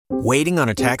Waiting on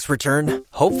a tax return?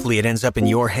 Hopefully it ends up in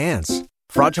your hands.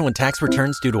 Fraudulent tax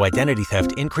returns due to identity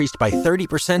theft increased by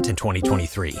 30% in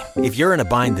 2023. If you're in a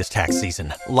bind this tax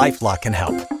season, LifeLock can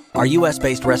help. Our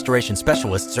U.S.-based restoration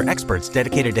specialists are experts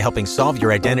dedicated to helping solve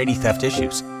your identity theft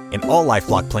issues. And all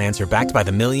LifeLock plans are backed by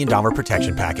the $1 Million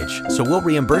Protection Package. So we'll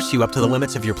reimburse you up to the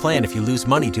limits of your plan if you lose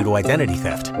money due to identity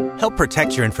theft. Help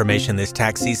protect your information this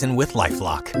tax season with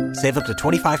LifeLock. Save up to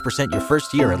 25% your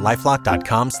first year at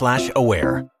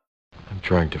LifeLock.com/aware. I'm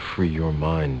trying to free your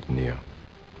mind, Neo.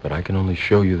 But I can only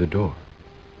show you the door.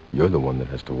 You're the one that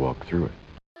has to walk through it.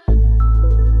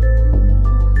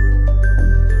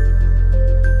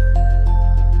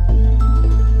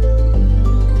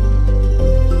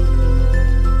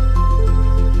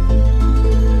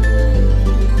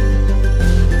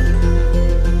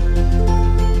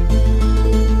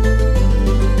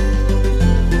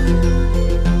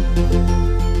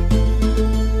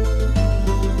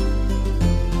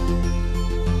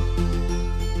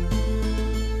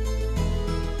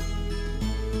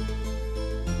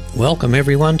 Welcome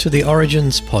everyone to the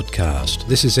Origins podcast.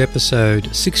 This is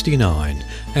episode 69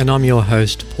 and I'm your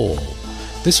host Paul.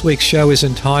 This week's show is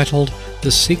entitled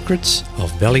The Secrets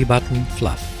of Belly Button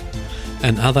Fluff.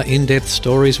 And other in-depth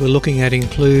stories we're looking at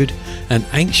include an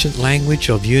ancient language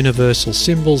of universal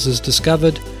symbols is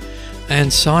discovered,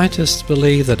 and scientists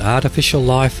believe that artificial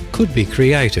life could be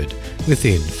created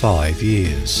within 5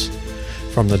 years.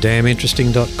 From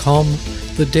thedaminteresting.com,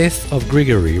 the Death of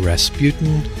Grigory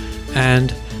Rasputin,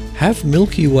 and have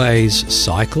Milky Way's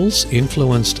cycles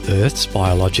influenced Earth's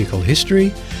biological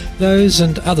history? Those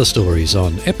and other stories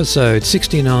on episode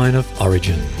 69 of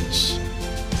Origins.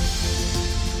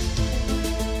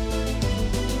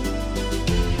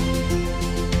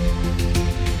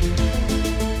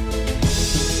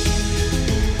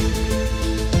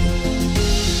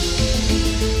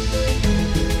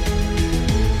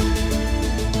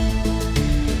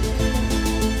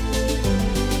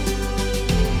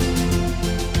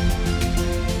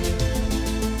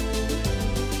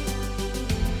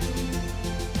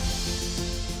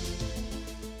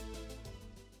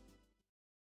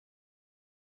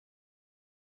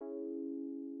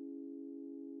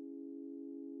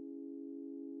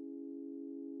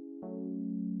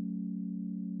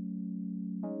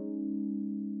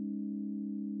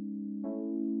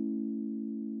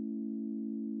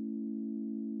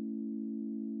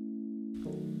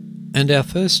 And our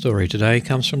first story today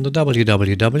comes from the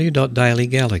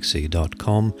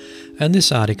www.dailygalaxy.com, and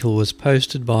this article was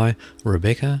posted by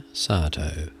Rebecca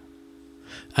Sato.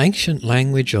 Ancient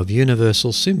language of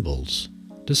universal symbols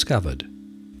discovered.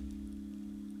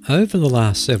 Over the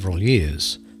last several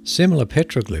years, similar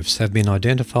petroglyphs have been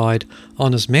identified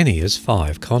on as many as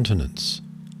 5 continents.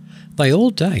 They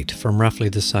all date from roughly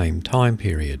the same time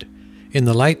period. In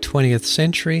the late 20th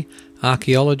century,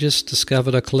 archaeologists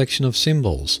discovered a collection of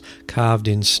symbols carved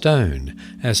in stone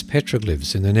as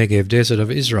petroglyphs in the Negev desert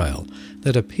of Israel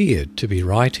that appeared to be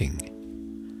writing.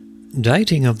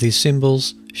 Dating of these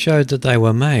symbols showed that they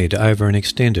were made over an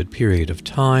extended period of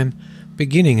time,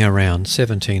 beginning around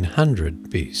 1700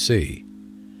 BC.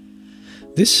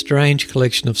 This strange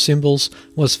collection of symbols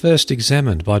was first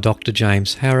examined by Dr.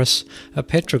 James Harris, a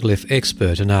petroglyph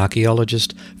expert and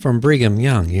archaeologist from Brigham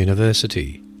Young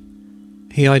University.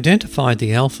 He identified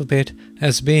the alphabet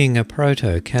as being a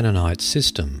Proto-Canaanite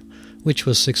system, which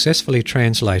was successfully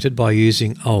translated by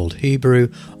using Old Hebrew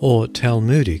or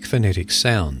Talmudic phonetic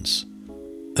sounds.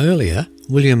 Earlier,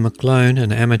 William McGlone,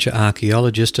 an amateur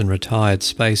archaeologist and retired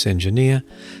space engineer,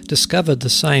 discovered the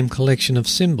same collection of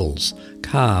symbols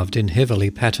carved in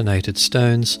heavily patinated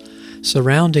stones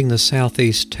surrounding the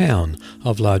southeast town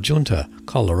of La Junta,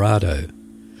 Colorado.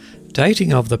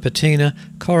 Dating of the patina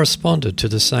corresponded to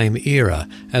the same era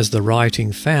as the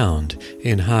writing found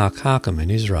in Har Karkum in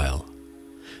Israel.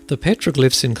 The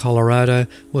petroglyphs in Colorado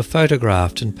were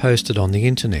photographed and posted on the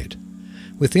internet.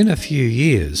 Within a few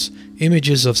years,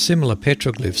 images of similar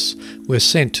petroglyphs were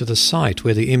sent to the site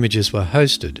where the images were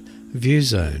hosted,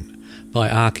 ViewZone, by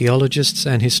archaeologists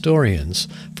and historians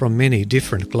from many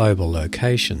different global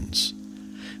locations.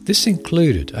 This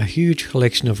included a huge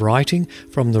collection of writing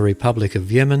from the Republic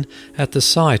of Yemen at the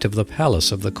site of the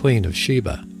Palace of the Queen of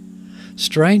Sheba.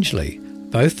 Strangely,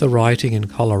 both the writing in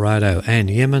Colorado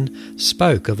and Yemen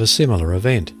spoke of a similar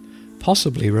event,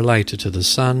 possibly related to the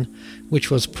sun, which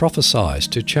was prophesied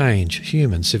to change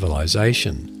human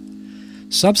civilization.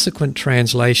 Subsequent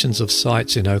translations of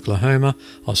sites in Oklahoma,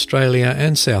 Australia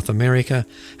and South America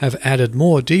have added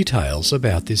more details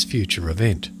about this future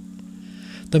event.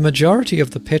 The majority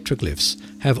of the petroglyphs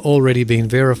have already been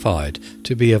verified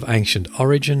to be of ancient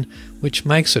origin, which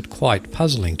makes it quite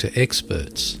puzzling to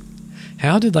experts.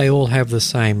 How did they all have the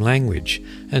same language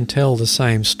and tell the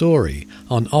same story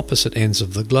on opposite ends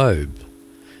of the globe?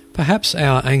 Perhaps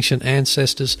our ancient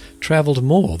ancestors travelled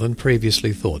more than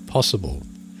previously thought possible.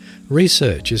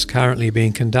 Research is currently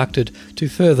being conducted to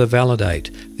further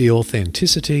validate the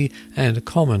authenticity and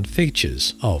common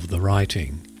features of the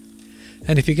writing.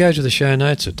 And if you go to the show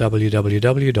notes at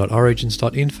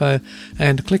www.origins.info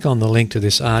and click on the link to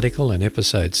this article in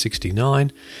episode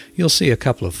 69, you'll see a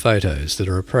couple of photos that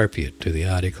are appropriate to the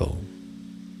article.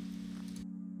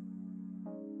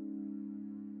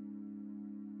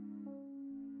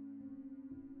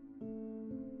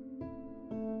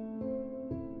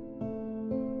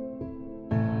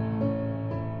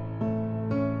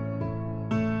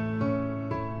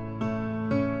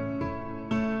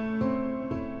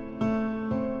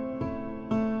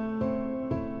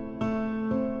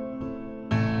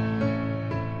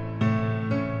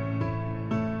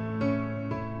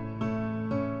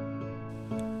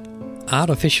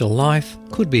 Artificial life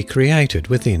could be created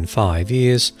within 5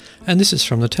 years, and this is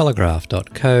from the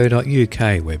telegraph.co.uk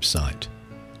website.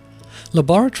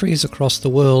 Laboratories across the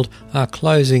world are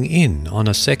closing in on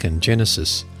a second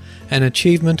Genesis, an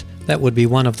achievement that would be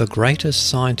one of the greatest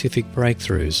scientific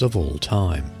breakthroughs of all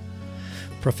time.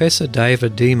 Professor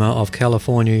David Deamer of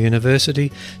California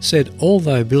University said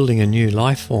although building a new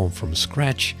life form from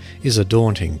scratch is a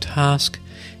daunting task,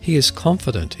 he is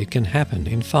confident it can happen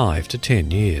in 5 to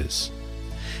 10 years.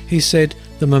 He said,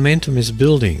 "The momentum is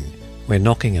building. We're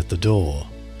knocking at the door."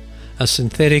 A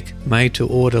synthetic,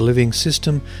 made-to-order living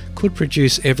system could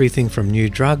produce everything from new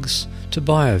drugs to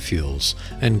biofuels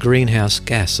and greenhouse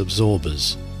gas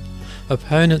absorbers.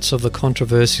 Opponents of the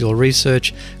controversial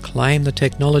research claim the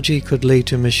technology could lead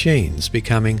to machines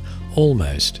becoming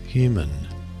almost human.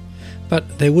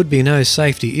 But there would be no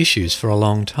safety issues for a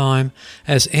long time,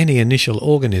 as any initial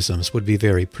organisms would be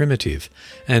very primitive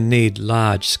and need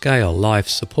large-scale life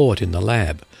support in the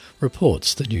lab,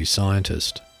 reports the New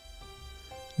Scientist.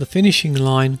 The finishing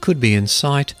line could be in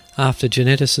sight after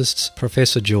geneticists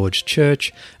Professor George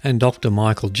Church and Dr.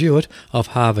 Michael Jewett of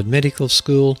Harvard Medical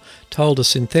School told a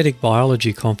synthetic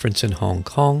biology conference in Hong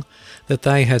Kong that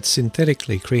they had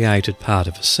synthetically created part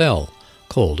of a cell,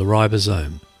 called a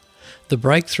ribosome. The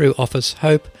breakthrough offers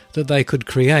hope that they could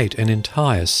create an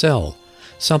entire cell,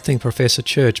 something Professor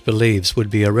Church believes would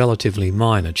be a relatively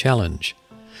minor challenge.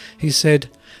 He said,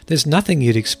 "There's nothing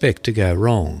you'd expect to go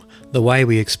wrong, the way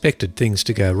we expected things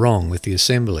to go wrong with the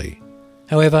assembly."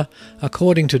 However,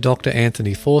 according to Dr.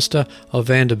 Anthony Forster of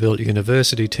Vanderbilt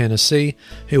University, Tennessee,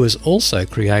 who was also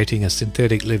creating a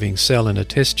synthetic living cell in a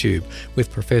test tube with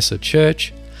Professor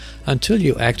Church, until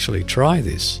you actually try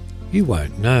this, you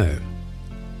won't know.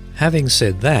 Having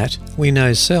said that, we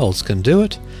know cells can do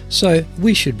it, so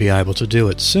we should be able to do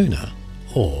it sooner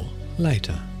or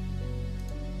later.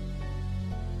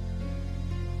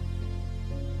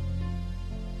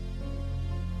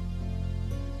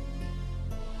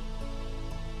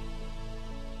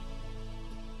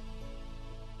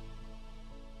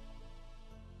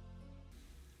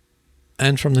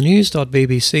 And from the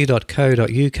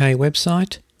news.bbc.co.uk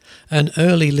website, an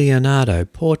early Leonardo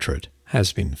portrait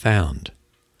has been found.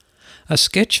 A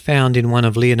sketch found in one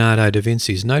of Leonardo da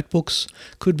Vinci's notebooks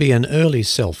could be an early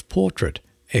self-portrait,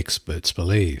 experts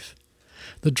believe.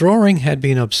 The drawing had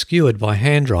been obscured by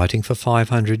handwriting for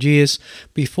 500 years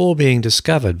before being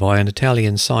discovered by an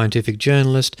Italian scientific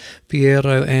journalist,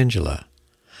 Piero Angela.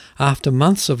 After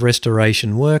months of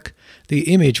restoration work,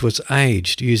 the image was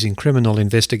aged using criminal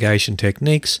investigation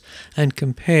techniques and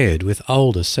compared with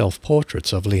older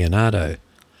self-portraits of Leonardo.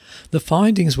 The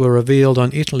findings were revealed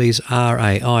on Italy's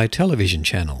RAI television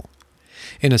channel.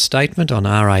 In a statement on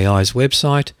RAI's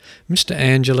website, Mr.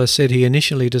 Angela said he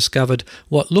initially discovered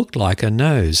what looked like a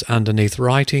nose underneath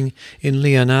writing in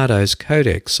Leonardo's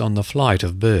Codex on the Flight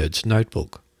of Birds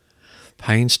notebook.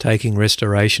 Painstaking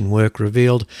restoration work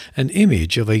revealed an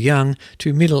image of a young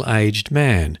to middle-aged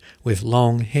man with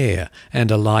long hair and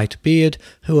a light beard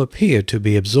who appeared to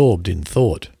be absorbed in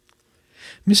thought.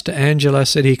 Mr. Angela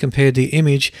said he compared the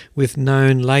image with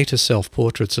known later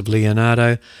self-portraits of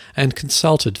Leonardo and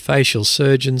consulted facial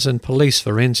surgeons and police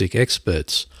forensic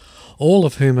experts, all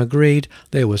of whom agreed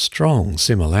there were strong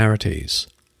similarities.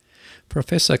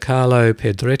 Professor Carlo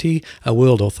Pedretti, a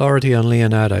world authority on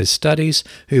Leonardo's studies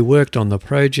who worked on the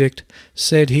project,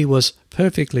 said he was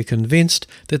perfectly convinced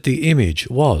that the image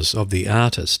was of the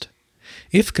artist.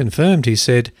 If confirmed, he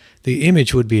said, the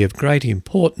image would be of great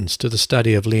importance to the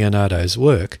study of Leonardo's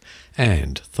work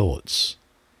and thoughts.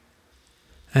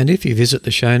 And if you visit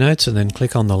the show notes and then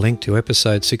click on the link to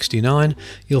episode 69,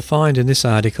 you'll find in this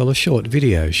article a short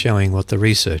video showing what the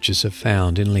researchers have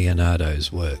found in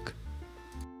Leonardo's work.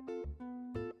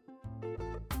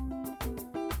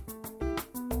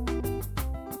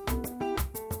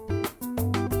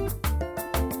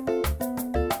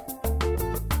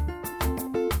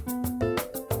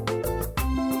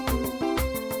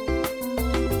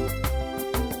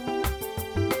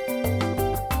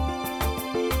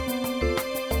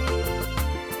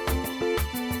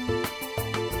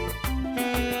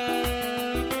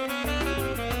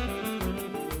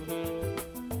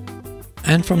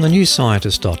 And from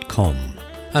thenewscientist.com,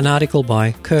 an article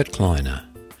by Kurt Kleiner.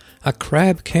 A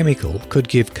crab chemical could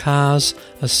give cars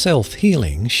a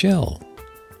self-healing shell.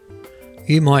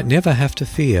 You might never have to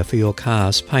fear for your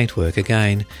car's paintwork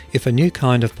again if a new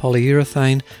kind of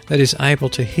polyurethane that is able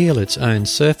to heal its own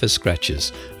surface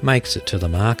scratches makes it to the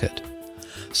market.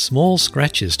 Small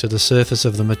scratches to the surface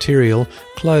of the material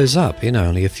close up in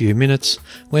only a few minutes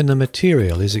when the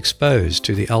material is exposed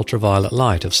to the ultraviolet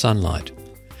light of sunlight.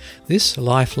 This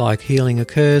lifelike healing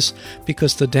occurs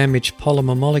because the damaged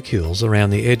polymer molecules around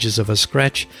the edges of a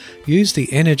scratch use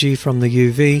the energy from the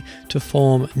UV to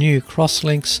form new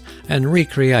crosslinks and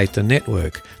recreate the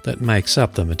network that makes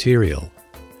up the material.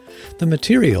 The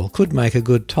material could make a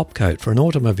good topcoat for an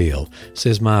automobile,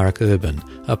 says Marek Urban,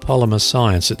 a polymer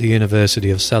scientist at the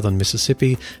University of Southern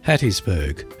Mississippi,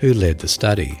 Hattiesburg, who led the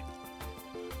study.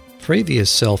 Previous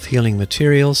self-healing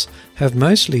materials have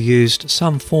mostly used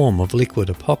some form of liquid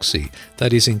epoxy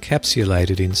that is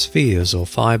encapsulated in spheres or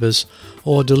fibres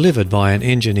or delivered by an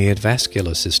engineered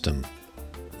vascular system.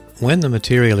 When the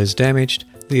material is damaged,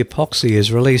 the epoxy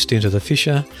is released into the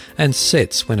fissure and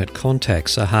sets when it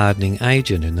contacts a hardening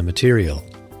agent in the material.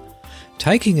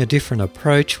 Taking a different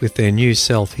approach with their new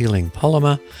self-healing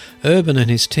polymer, Urban and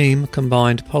his team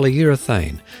combined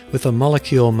polyurethane with a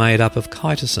molecule made up of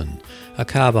chitosan, a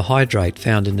carbohydrate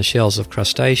found in the shells of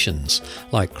crustaceans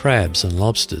like crabs and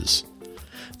lobsters.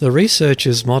 The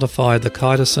researchers modified the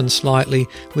chitosan slightly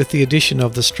with the addition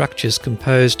of the structures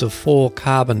composed of 4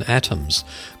 carbon atoms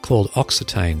called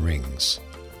oxetane rings.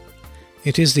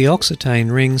 It is the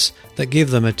oxetane rings that give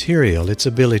the material its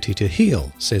ability to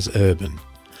heal, says Urban.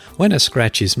 When a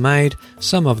scratch is made,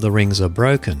 some of the rings are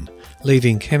broken,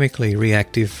 leaving chemically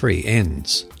reactive free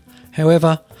ends.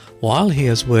 However, while he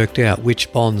has worked out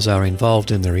which bonds are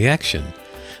involved in the reaction,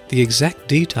 the exact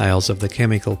details of the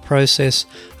chemical process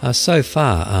are so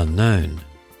far unknown.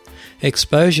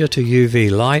 Exposure to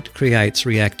UV light creates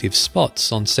reactive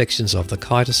spots on sections of the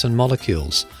chitosan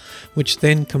molecules, which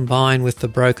then combine with the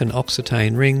broken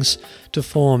oxetane rings to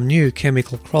form new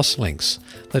chemical crosslinks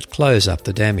that close up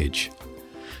the damage.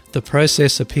 The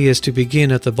process appears to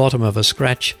begin at the bottom of a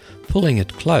scratch, pulling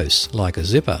it close like a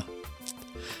zipper.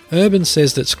 Urban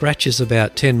says that scratches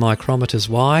about 10 micrometers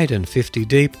wide and 50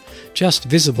 deep, just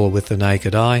visible with the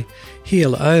naked eye,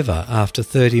 heal over after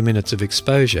 30 minutes of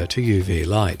exposure to UV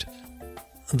light.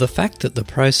 The fact that the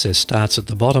process starts at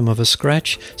the bottom of a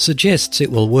scratch suggests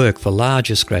it will work for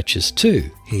larger scratches too,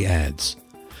 he adds.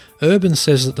 Urban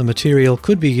says that the material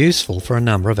could be useful for a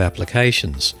number of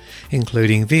applications,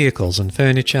 including vehicles and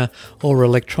furniture or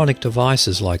electronic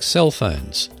devices like cell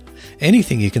phones.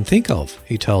 Anything you can think of,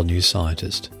 he told New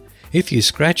Scientist. If you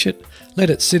scratch it,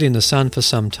 let it sit in the sun for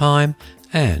some time,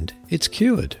 and it's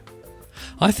cured.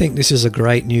 I think this is a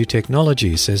great new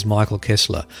technology, says Michael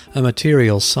Kessler, a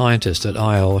materials scientist at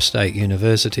Iowa State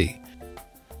University.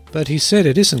 But he said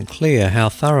it isn't clear how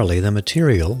thoroughly the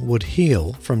material would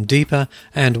heal from deeper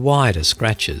and wider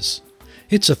scratches.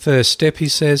 It's a first step, he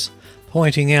says,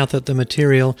 pointing out that the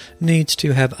material needs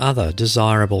to have other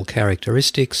desirable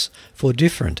characteristics for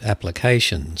different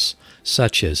applications,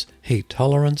 such as heat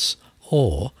tolerance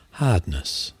or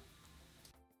hardness.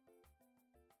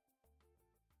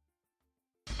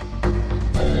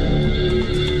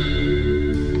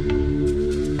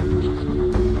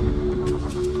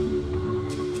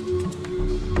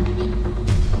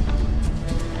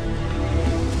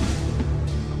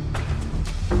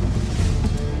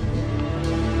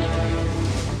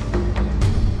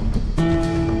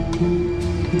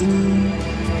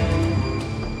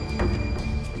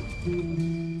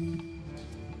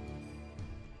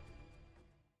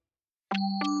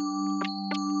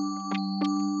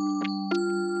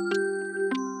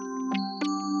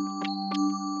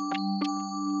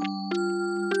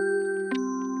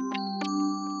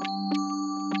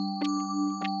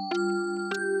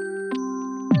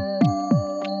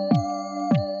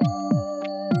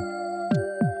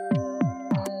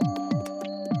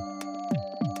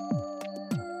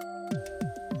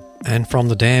 And from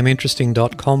the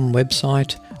damninteresting.com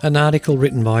website, an article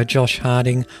written by Josh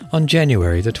Harding on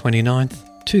January the 29th,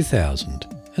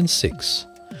 2006.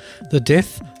 The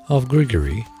Death of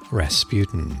Grigory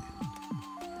Rasputin.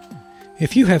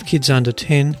 If you have kids under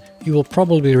 10, you will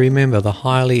probably remember the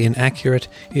highly inaccurate,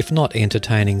 if not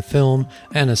entertaining film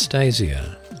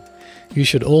Anastasia. You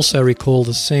should also recall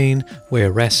the scene where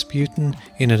Rasputin,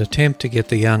 in an attempt to get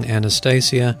the young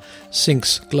Anastasia,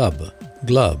 sinks glub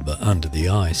under the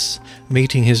ice,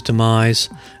 meeting his demise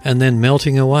and then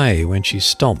melting away when she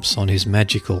stomps on his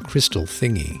magical crystal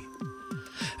thingy.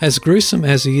 As gruesome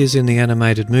as he is in the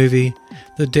animated movie,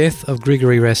 the Death of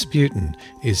Grigory Rasputin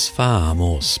is far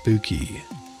more spooky.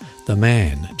 The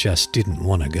man just didn't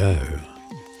want to go.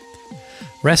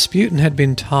 Rasputin had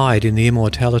been tied in the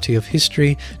immortality of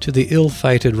history to the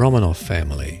ill-fated Romanov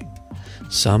family.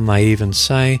 Some may even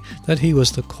say that he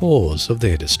was the cause of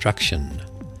their destruction.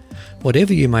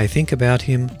 Whatever you may think about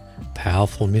him,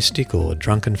 powerful mystic or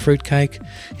drunken fruitcake,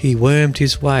 he wormed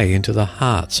his way into the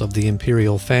hearts of the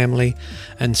imperial family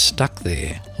and stuck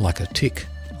there like a tick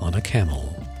on a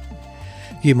camel.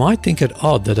 You might think it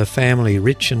odd that a family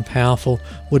rich and powerful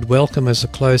would welcome as a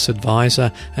close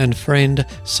advisor and friend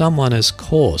someone as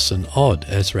coarse and odd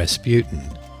as Rasputin.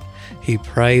 He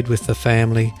prayed with the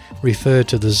family, referred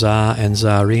to the Tsar and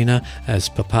Tsarina as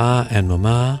Papa and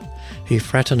Mama. He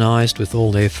fraternized with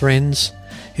all their friends.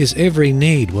 His every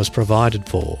need was provided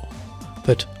for.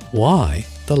 But why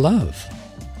the love?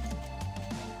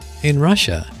 In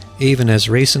Russia, even as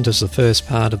recent as the first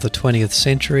part of the 20th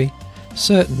century,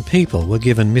 certain people were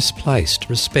given misplaced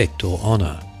respect or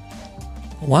honour.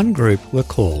 One group were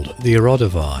called the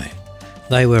Erodovai.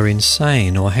 They were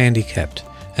insane or handicapped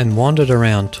and wandered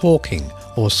around talking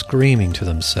or screaming to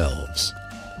themselves.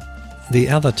 The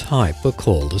other type were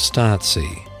called the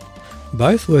Startsi.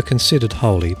 Both were considered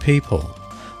holy people.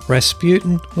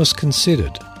 Rasputin was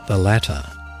considered the latter.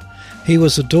 He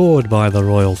was adored by the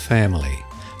royal family,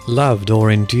 loved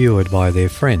or endured by their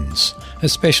friends,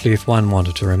 especially if one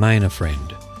wanted to remain a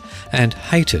friend, and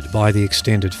hated by the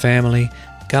extended family,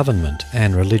 government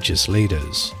and religious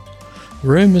leaders.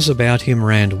 Rumours about him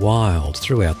ran wild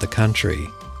throughout the country.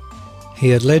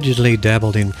 He allegedly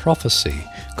dabbled in prophecy,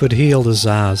 could heal the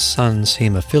Tsar's son's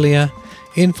haemophilia,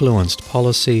 influenced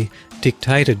policy,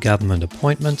 dictated government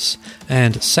appointments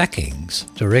and sackings,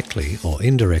 directly or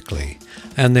indirectly,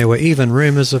 and there were even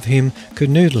rumours of him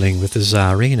canoodling with the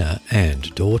Tsarina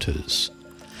and daughters.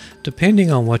 Depending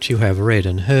on what you have read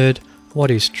and heard, what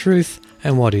is truth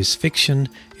and what is fiction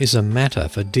is a matter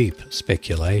for deep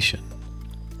speculation.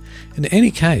 In any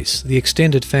case, the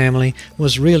extended family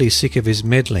was really sick of his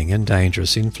meddling and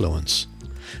dangerous influence.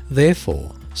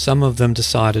 Therefore, some of them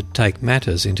decided to take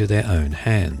matters into their own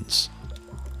hands.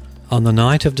 On the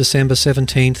night of December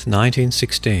 17th,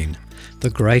 1916, the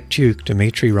great Duke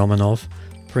Dmitry Romanov,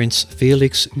 Prince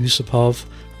Felix Yusupov,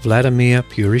 Vladimir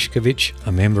Purishkevich,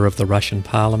 a member of the Russian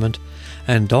Parliament,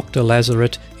 and Dr.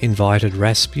 Lazaret invited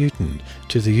Rasputin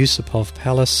to the Yusupov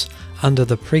Palace under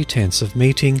the pretense of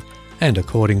meeting, and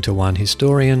according to one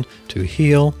historian, to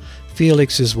heal,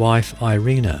 Felix's wife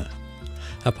Irina.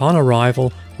 Upon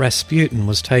arrival, Rasputin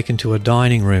was taken to a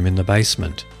dining room in the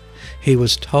basement. He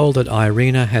was told that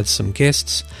Irina had some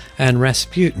guests, and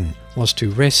Rasputin was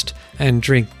to rest and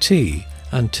drink tea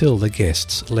until the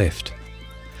guests left.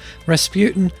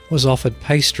 Rasputin was offered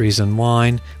pastries and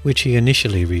wine, which he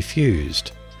initially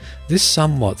refused. This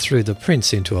somewhat threw the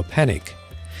prince into a panic.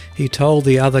 He told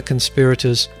the other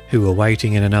conspirators, who were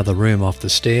waiting in another room off the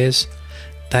stairs,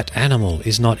 "That animal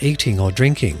is not eating or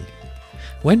drinking."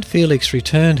 When Felix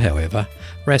returned, however,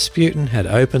 Rasputin had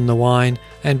opened the wine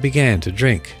and began to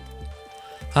drink.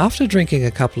 After drinking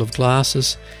a couple of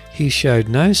glasses, he showed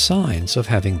no signs of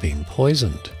having been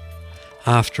poisoned.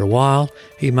 After a while,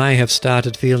 he may have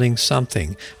started feeling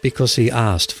something because he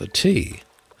asked for tea.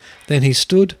 Then he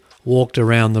stood, walked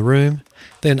around the room,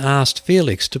 then asked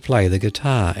Felix to play the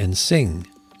guitar and sing.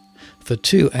 For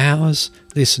 2 hours,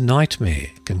 this nightmare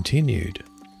continued.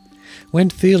 When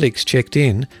Felix checked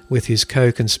in with his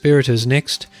co-conspirators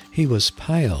next, he was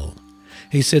pale.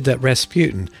 He said that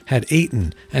Rasputin had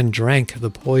eaten and drank the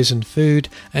poisoned food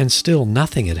and still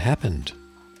nothing had happened.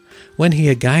 When he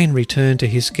again returned to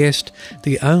his guest,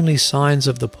 the only signs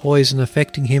of the poison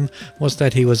affecting him was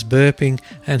that he was burping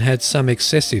and had some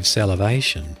excessive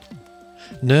salivation.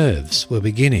 Nerves were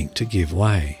beginning to give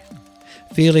way.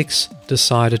 Felix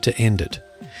decided to end it.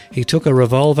 He took a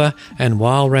revolver and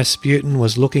while Rasputin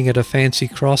was looking at a fancy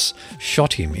cross,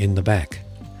 shot him in the back.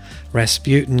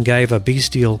 Rasputin gave a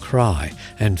bestial cry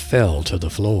and fell to the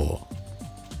floor.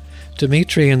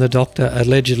 Dmitry and the doctor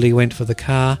allegedly went for the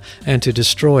car and to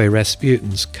destroy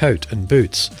Rasputin's coat and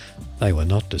boots. They were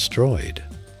not destroyed.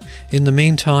 In the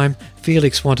meantime,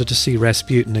 Felix wanted to see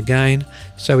Rasputin again,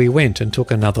 so he went and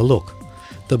took another look.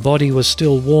 The body was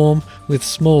still warm, with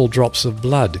small drops of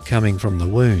blood coming from the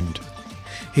wound.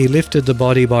 He lifted the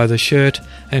body by the shirt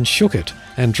and shook it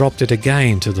and dropped it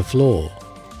again to the floor.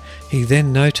 He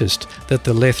then noticed that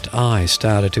the left eye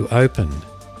started to open,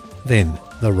 then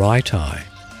the right eye.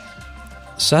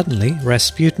 Suddenly,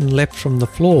 Rasputin leapt from the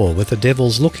floor with a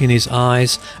devil's look in his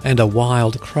eyes and a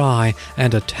wild cry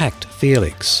and attacked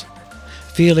Felix.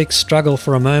 Felix struggled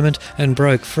for a moment and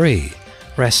broke free.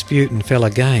 Rasputin fell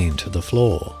again to the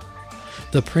floor.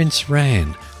 The prince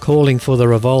ran, calling for the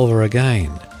revolver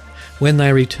again. When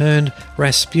they returned,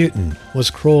 Rasputin was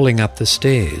crawling up the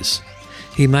stairs.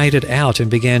 He made it out and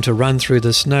began to run through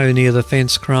the snow near the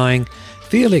fence, crying,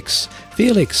 "Felix,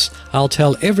 Felix, I'll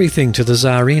tell everything to the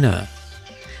Tsarina."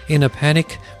 In a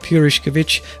panic,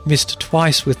 Purishkevich missed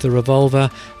twice with the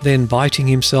revolver, then biting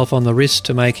himself on the wrist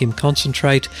to make him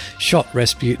concentrate, shot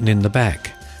Rasputin in the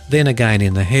back, then again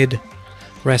in the head.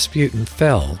 Rasputin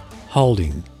fell,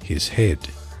 holding his head.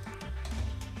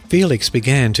 Felix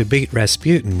began to beat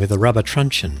Rasputin with a rubber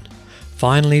truncheon.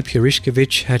 Finally,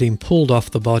 Purishkevich had him pulled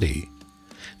off the body.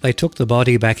 They took the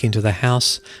body back into the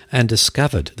house and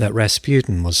discovered that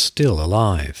Rasputin was still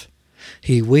alive.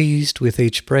 He wheezed with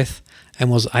each breath and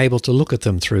was able to look at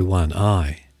them through one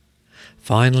eye.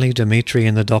 Finally, Dmitri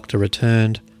and the doctor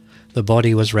returned. The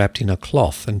body was wrapped in a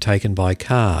cloth and taken by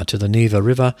car to the Neva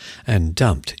River and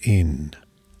dumped in.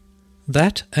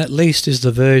 That, at least, is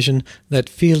the version that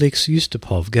Felix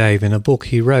Ustupov gave in a book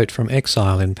he wrote from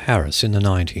exile in Paris in the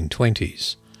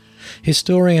 1920s.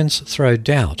 Historians throw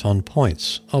doubt on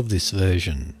points of this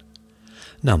version.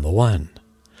 Number 1.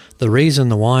 The reason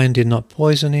the wine did not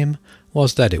poison him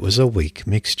was that it was a weak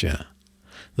mixture.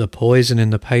 The poison in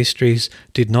the pastries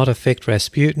did not affect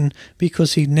Rasputin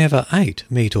because he never ate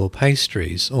meat or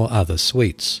pastries or other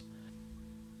sweets.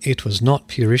 It was not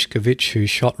Purishkevich who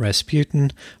shot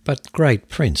Rasputin, but Great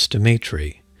Prince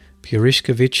Dmitri.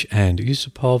 Purishkevich and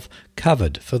Yusupov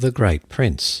covered for the Great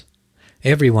Prince.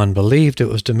 Everyone believed it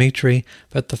was Dmitri,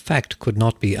 but the fact could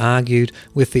not be argued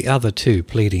with the other two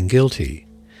pleading guilty.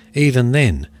 Even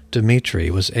then, Dmitri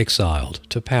was exiled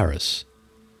to Paris.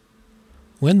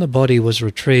 When the body was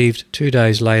retrieved 2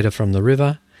 days later from the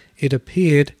river, it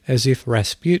appeared as if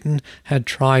Rasputin had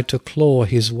tried to claw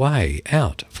his way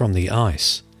out from the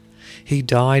ice. He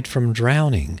died from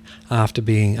drowning after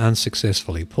being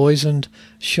unsuccessfully poisoned,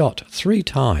 shot 3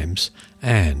 times,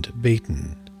 and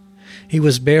beaten. He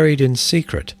was buried in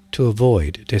secret to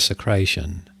avoid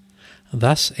desecration.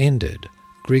 Thus ended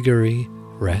Grigory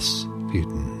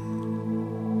Rasputin.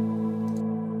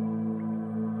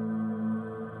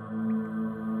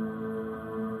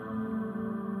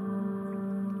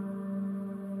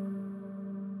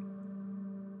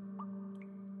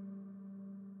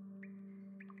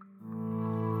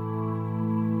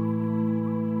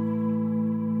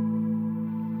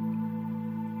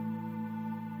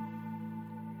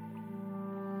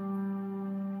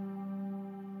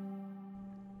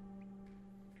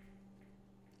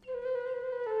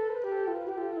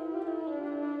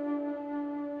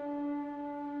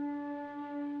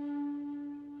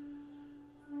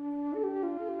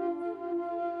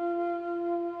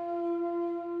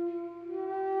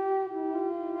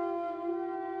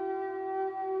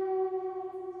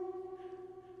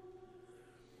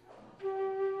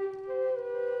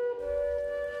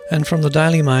 And from the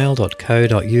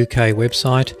dailymail.co.uk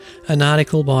website, an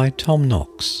article by Tom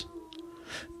Knox.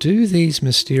 Do these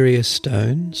mysterious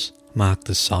stones mark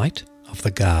the site of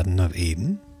the Garden of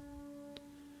Eden?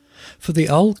 For the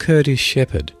old Kurdish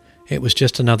shepherd, it was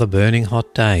just another burning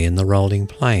hot day in the rolling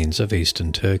plains of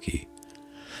eastern Turkey.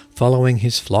 Following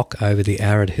his flock over the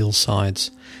arid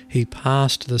hillsides, he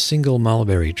passed the single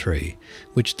mulberry tree,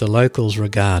 which the locals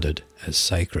regarded as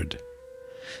sacred.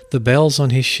 The bells on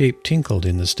his sheep tinkled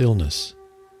in the stillness.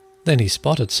 Then he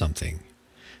spotted something.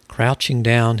 Crouching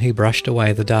down, he brushed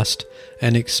away the dust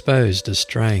and exposed a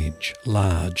strange,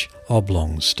 large,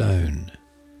 oblong stone.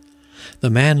 The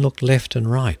man looked left and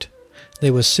right.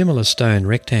 There were similar stone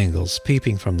rectangles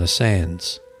peeping from the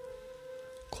sands.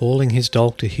 Calling his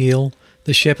dog to heel,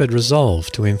 the shepherd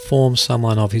resolved to inform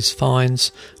someone of his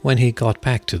finds when he got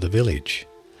back to the village.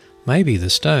 Maybe the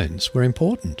stones were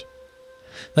important.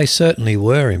 They certainly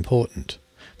were important.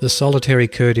 The solitary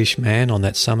Kurdish man on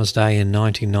that summer's day in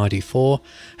 1994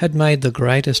 had made the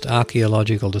greatest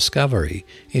archaeological discovery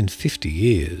in 50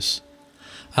 years.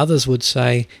 Others would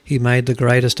say he made the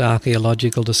greatest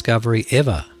archaeological discovery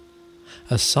ever.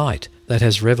 A site that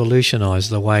has revolutionised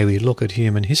the way we look at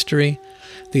human history,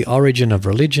 the origin of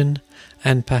religion,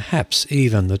 and perhaps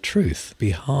even the truth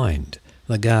behind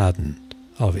the Garden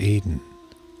of Eden.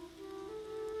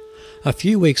 A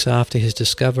few weeks after his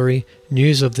discovery,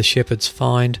 news of the shepherd's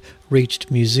find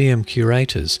reached museum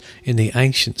curators in the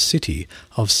ancient city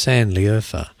of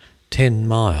Sanliurfa, 10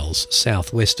 miles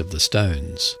southwest of the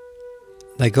stones.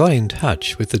 They got in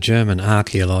touch with the German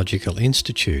Archaeological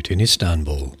Institute in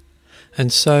Istanbul,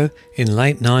 and so in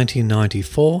late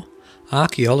 1994,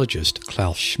 archaeologist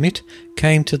Klaus Schmidt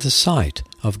came to the site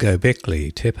of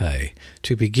Göbekli Tepe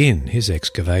to begin his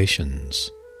excavations.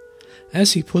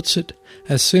 As he puts it,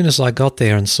 as soon as I got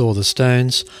there and saw the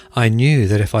stones, I knew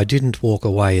that if I didn't walk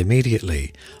away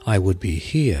immediately, I would be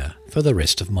here for the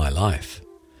rest of my life.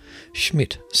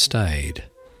 Schmidt stayed.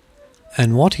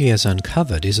 And what he has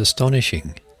uncovered is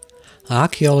astonishing.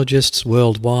 Archaeologists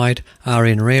worldwide are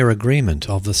in rare agreement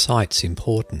of the site's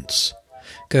importance.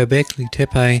 Göbekli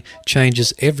Tepe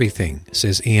changes everything,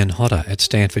 says Ian Hodder at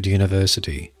Stanford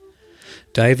University.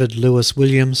 David Lewis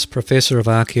Williams, Professor of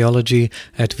Archaeology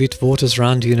at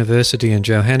Witwatersrand University in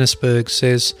Johannesburg,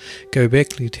 says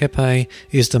Göbekli Tepe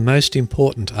is the most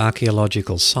important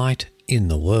archaeological site in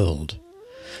the world.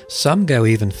 Some go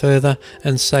even further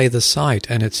and say the site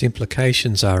and its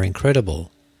implications are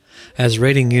incredible. As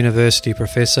Reading University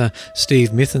professor Steve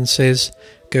Mithen says,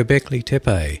 Göbekli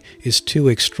Tepe is too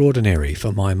extraordinary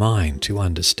for my mind to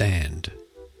understand.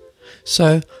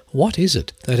 So, what is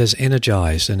it that has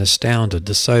energised and astounded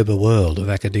the sober world of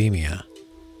academia?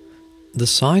 The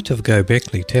site of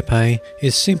Göbekli Tepe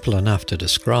is simple enough to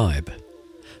describe.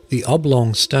 The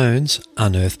oblong stones,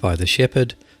 unearthed by the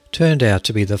shepherd, turned out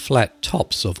to be the flat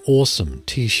tops of awesome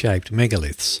T-shaped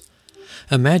megaliths.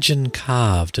 Imagine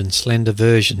carved and slender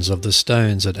versions of the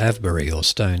stones at Avebury or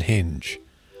Stonehenge.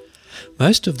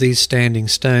 Most of these standing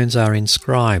stones are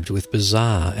inscribed with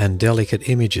bizarre and delicate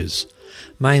images,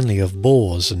 mainly of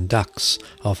boars and ducks,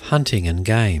 of hunting and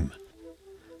game.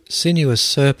 Sinuous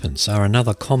serpents are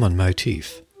another common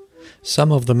motif.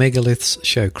 Some of the megaliths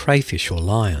show crayfish or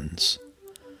lions.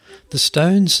 The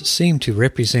stones seem to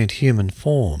represent human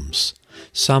forms.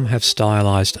 Some have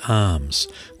stylized arms,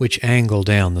 which angle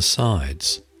down the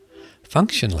sides.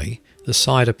 Functionally, the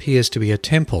site appears to be a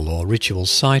temple or ritual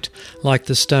site like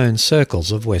the stone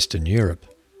circles of Western Europe.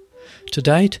 To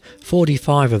date,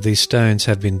 45 of these stones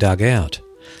have been dug out.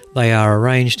 They are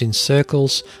arranged in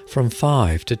circles from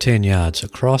 5 to 10 yards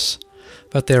across,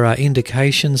 but there are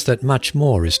indications that much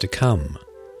more is to come.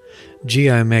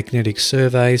 Geomagnetic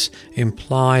surveys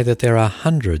imply that there are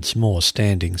hundreds more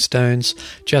standing stones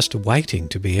just waiting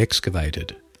to be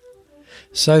excavated.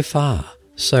 So far,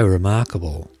 so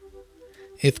remarkable.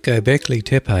 If Göbekli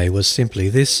Tepe was simply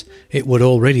this, it would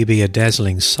already be a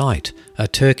dazzling sight, a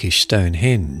Turkish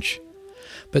Stonehenge.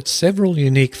 But several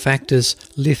unique factors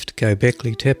lift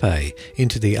Göbekli Tepe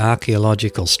into the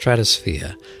archaeological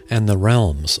stratosphere and the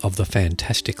realms of the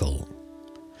fantastical.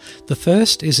 The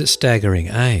first is its staggering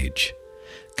age.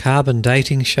 Carbon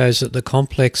dating shows that the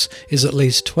complex is at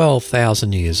least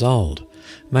 12,000 years old,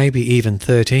 maybe even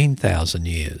 13,000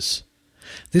 years.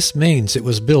 This means it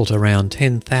was built around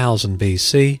 10,000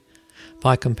 BC.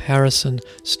 By comparison,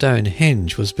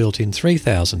 Stonehenge was built in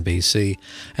 3000 BC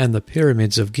and the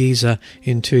pyramids of Giza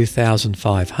in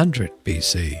 2500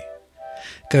 BC.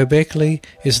 Göbekli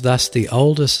is thus the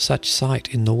oldest such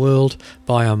site in the world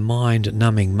by a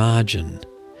mind-numbing margin.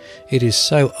 It is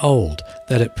so old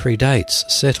that it predates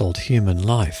settled human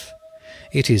life.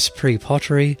 It is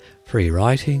pre-pottery,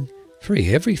 pre-writing,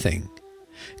 pre-everything.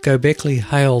 Göbekli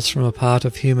hails from a part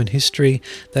of human history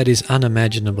that is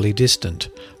unimaginably distant,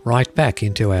 right back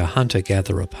into our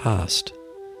hunter-gatherer past.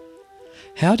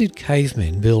 How did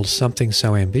cavemen build something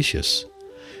so ambitious?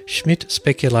 Schmidt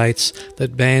speculates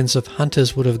that bands of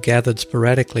hunters would have gathered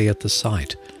sporadically at the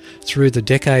site, through the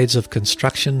decades of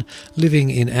construction, living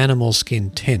in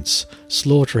animal-skin tents,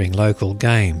 slaughtering local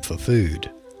game for food.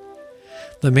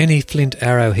 The many flint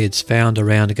arrowheads found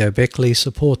around Göbekli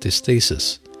support this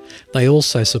thesis. They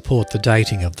also support the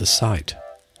dating of the site.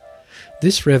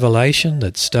 This revelation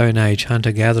that Stone Age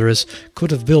hunter-gatherers could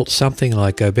have built something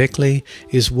like Göbekli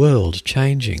is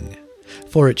world-changing,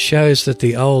 for it shows that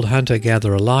the old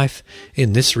hunter-gatherer life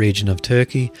in this region of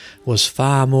Turkey was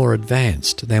far more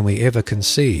advanced than we ever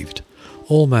conceived,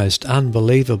 almost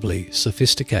unbelievably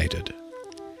sophisticated.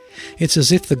 It's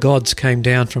as if the gods came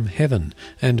down from heaven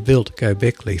and built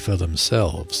Göbekli for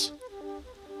themselves.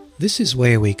 This is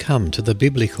where we come to the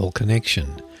biblical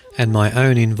connection and my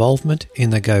own involvement in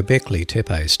the Göbekli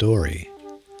Tepe story.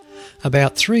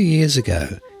 About 3 years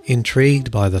ago,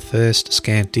 intrigued by the first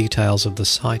scant details of the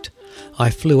site, I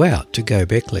flew out to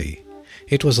Göbekli.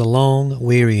 It was a long,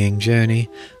 wearying journey,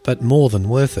 but more than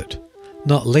worth it,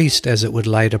 not least as it would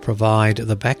later provide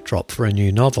the backdrop for a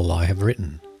new novel I have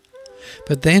written.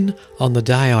 But then, on the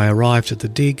day I arrived at the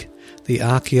dig, the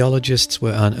archaeologists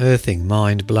were unearthing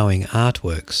mind-blowing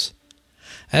artworks.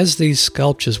 As these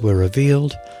sculptures were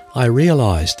revealed, I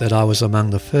realised that I was among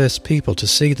the first people to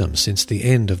see them since the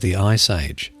end of the Ice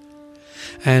Age.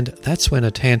 And that's when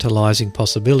a tantalising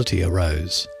possibility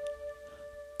arose.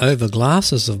 Over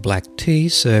glasses of black tea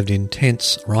served in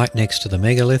tents right next to the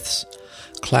megaliths,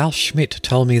 Klaus Schmidt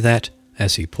told me that,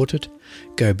 as he put it,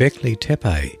 Göbekli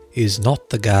Tepe is not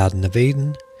the Garden of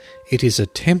Eden, it is a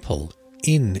temple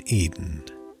in Eden.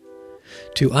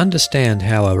 To understand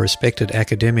how a respected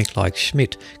academic like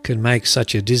Schmidt can make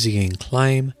such a dizzying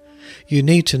claim, you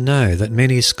need to know that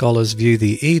many scholars view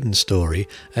the Eden story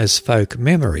as folk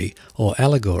memory or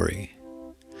allegory.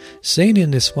 Seen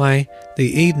in this way,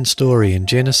 the Eden story in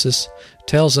Genesis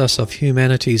tells us of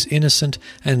humanity's innocent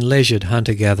and leisured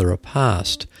hunter-gatherer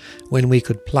past, when we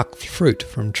could pluck fruit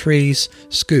from trees,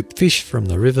 scoop fish from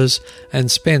the rivers, and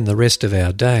spend the rest of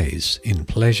our days in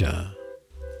pleasure.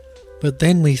 But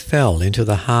then we fell into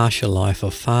the harsher life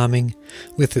of farming,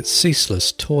 with its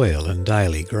ceaseless toil and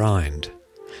daily grind.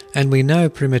 And we know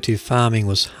primitive farming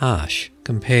was harsh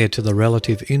compared to the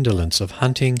relative indolence of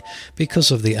hunting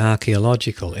because of the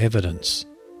archaeological evidence.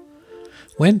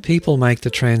 When people make the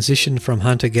transition from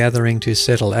hunter-gathering to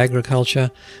settled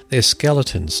agriculture, their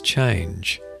skeletons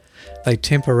change. They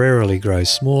temporarily grow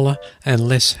smaller and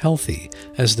less healthy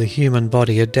as the human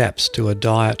body adapts to a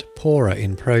diet poorer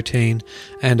in protein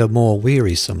and a more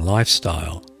wearisome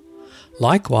lifestyle.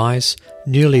 Likewise,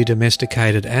 newly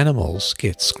domesticated animals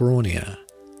get scrawnier.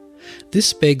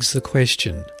 This begs the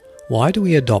question, why do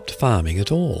we adopt farming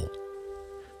at all?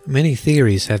 Many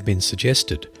theories have been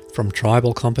suggested, from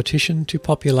tribal competition to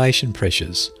population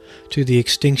pressures, to the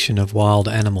extinction of wild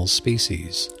animal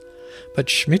species. But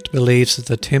Schmidt believes that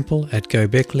the temple at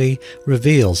Göbekli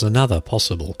reveals another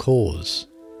possible cause.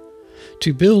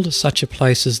 To build such a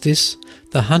place as this,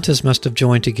 the hunters must have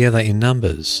joined together in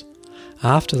numbers.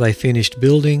 After they finished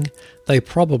building, they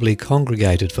probably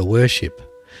congregated for worship,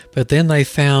 but then they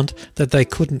found that they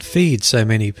couldn't feed so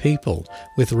many people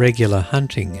with regular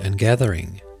hunting and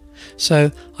gathering.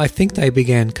 So I think they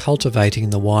began cultivating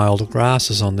the wild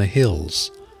grasses on the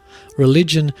hills.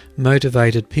 Religion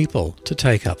motivated people to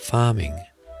take up farming.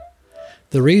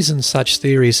 The reason such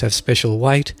theories have special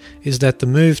weight is that the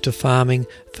move to farming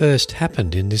first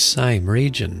happened in this same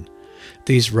region.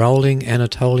 These rolling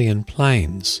Anatolian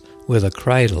plains were the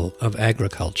cradle of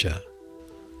agriculture.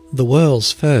 The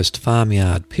world's first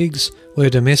farmyard pigs were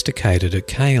domesticated at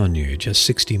Kayonu, just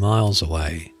 60 miles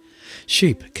away.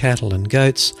 Sheep, cattle and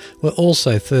goats were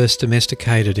also first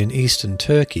domesticated in eastern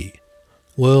Turkey.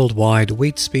 Worldwide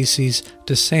wheat species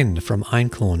descend from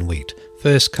einkorn wheat,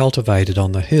 first cultivated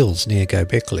on the hills near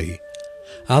Göbekli.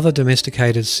 Other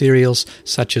domesticated cereals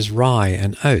such as rye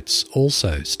and oats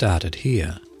also started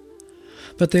here.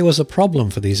 But there was a problem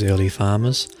for these early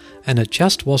farmers, and it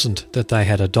just wasn't that they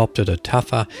had adopted a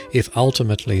tougher, if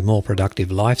ultimately more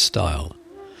productive lifestyle.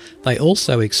 They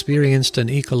also experienced an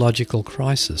ecological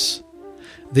crisis.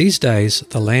 These days,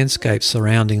 the landscape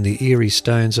surrounding the eerie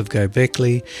stones of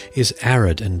Göbekli is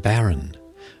arid and barren,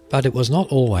 but it was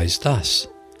not always thus.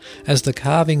 As the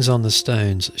carvings on the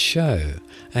stones show,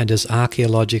 and as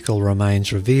archaeological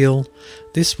remains reveal,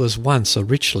 this was once a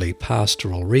richly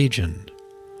pastoral region.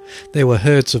 There were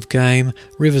herds of game,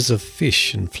 rivers of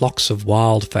fish and flocks of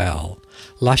wildfowl.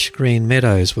 Lush green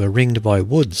meadows were ringed by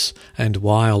woods and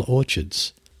wild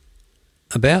orchards.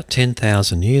 About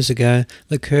 10,000 years ago,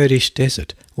 the Kurdish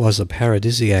desert was a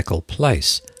paradisiacal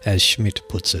place, as Schmidt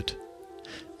puts it.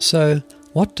 So,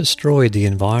 what destroyed the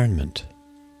environment?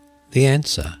 The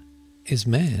answer is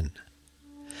man.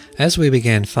 As we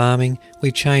began farming,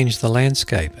 we changed the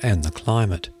landscape and the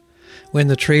climate. When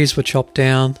the trees were chopped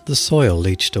down, the soil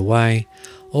leached away.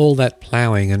 All that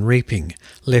ploughing and reaping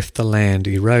left the land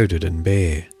eroded and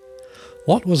bare.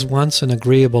 What was once an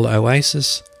agreeable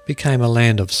oasis became a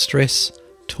land of stress,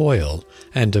 toil,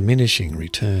 and diminishing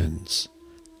returns.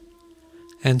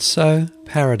 And so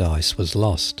paradise was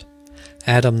lost.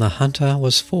 Adam the hunter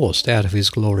was forced out of his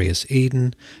glorious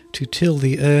Eden to till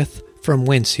the earth from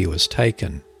whence he was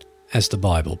taken, as the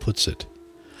Bible puts it.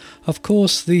 Of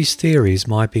course, these theories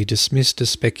might be dismissed as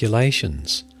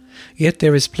speculations, yet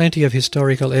there is plenty of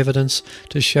historical evidence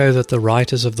to show that the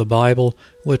writers of the Bible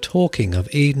were talking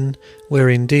of Eden, were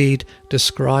indeed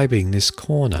describing this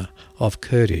corner of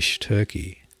Kurdish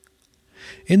Turkey.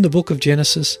 In the book of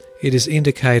Genesis, it is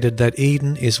indicated that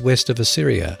Eden is west of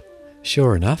Assyria.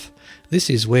 Sure enough, this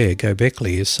is where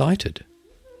Göbekli is sited.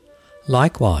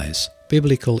 Likewise,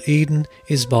 biblical Eden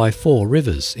is by 4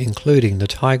 rivers, including the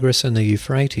Tigris and the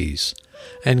Euphrates,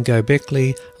 and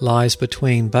Göbekli lies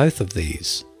between both of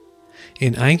these.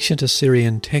 In ancient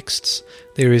Assyrian texts,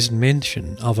 there is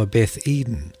mention of a Beth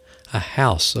Eden, a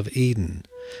house of Eden.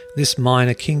 This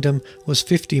minor kingdom was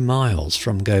 50 miles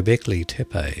from Göbekli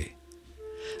Tepe.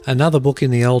 Another book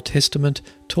in the Old Testament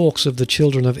talks of the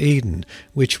children of Eden,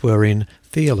 which were in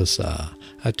Thalasar,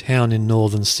 a town in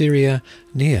northern Syria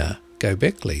near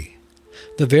Göbekli.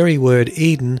 The very word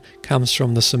Eden comes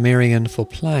from the Sumerian for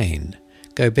plain.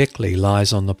 Göbekli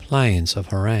lies on the plains of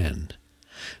Haran.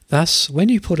 Thus, when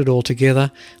you put it all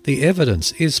together, the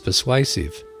evidence is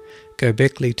persuasive.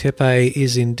 Göbekli Tepe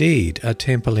is indeed a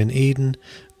temple in Eden,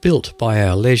 built by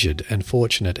our leisured and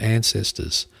fortunate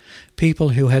ancestors, people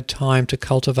who had time to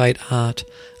cultivate art,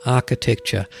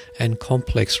 architecture and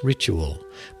complex ritual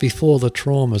before the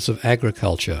traumas of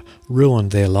agriculture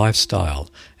ruined their lifestyle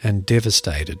and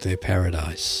devastated their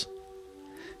paradise.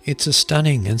 It's a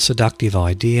stunning and seductive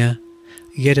idea,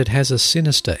 yet it has a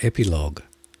sinister epilogue,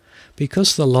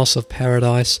 because the loss of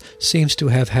paradise seems to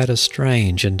have had a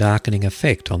strange and darkening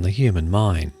effect on the human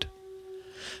mind.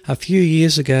 A few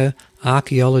years ago,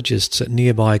 archaeologists at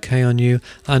nearby Kaonyu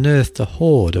unearthed a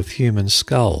hoard of human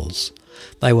skulls.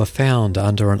 They were found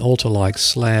under an altar-like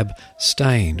slab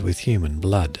stained with human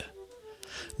blood.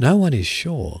 No one is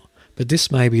sure, but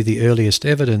this may be the earliest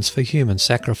evidence for human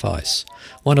sacrifice,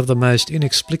 one of the most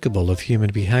inexplicable of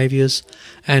human behaviours,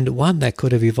 and one that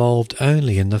could have evolved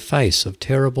only in the face of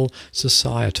terrible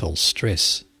societal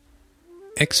stress.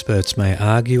 Experts may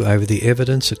argue over the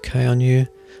evidence at Kaonyu,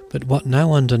 but what no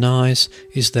one denies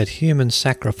is that human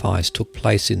sacrifice took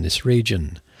place in this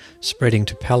region, spreading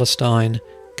to Palestine,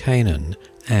 Canaan,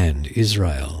 and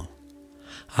Israel.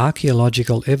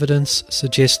 Archaeological evidence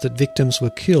suggests that victims were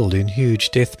killed in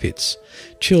huge death pits,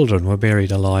 children were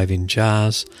buried alive in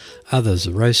jars, others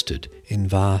roasted in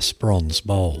vast bronze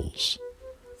bowls.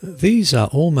 These are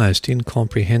almost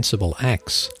incomprehensible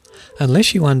acts,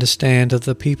 unless you understand that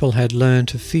the people had learned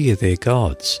to fear their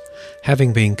gods,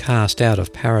 having been cast out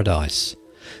of paradise,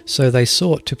 so they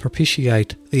sought to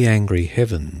propitiate the angry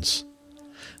heavens.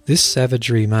 This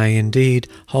savagery may indeed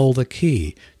hold the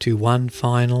key to one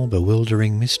final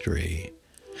bewildering mystery.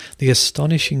 The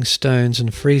astonishing stones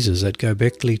and friezes at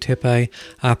Göbekli Tepe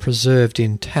are preserved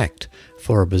intact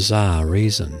for a bizarre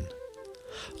reason.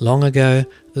 Long ago,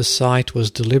 the site was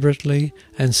deliberately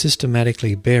and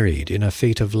systematically buried in a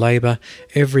feat of labour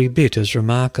every bit as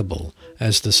remarkable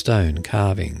as the stone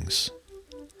carvings.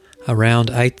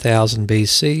 Around 8000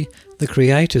 BC, the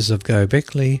creators of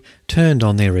Göbekli turned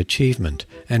on their achievement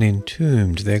and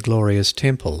entombed their glorious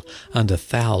temple under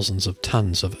thousands of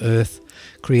tons of earth,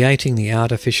 creating the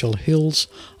artificial hills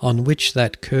on which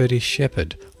that Kurdish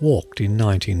shepherd walked in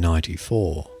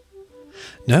 1994.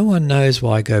 No one knows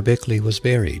why Göbekli was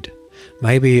buried.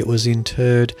 Maybe it was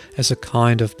interred as a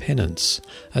kind of penance,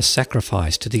 a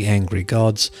sacrifice to the angry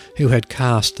gods who had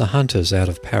cast the hunters out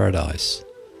of paradise.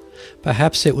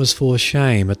 Perhaps it was for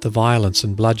shame at the violence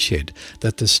and bloodshed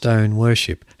that the stone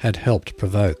worship had helped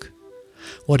provoke.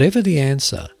 Whatever the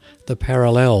answer, the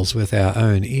parallels with our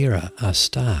own era are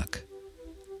stark.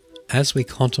 As we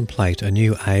contemplate a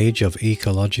new age of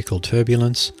ecological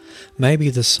turbulence, maybe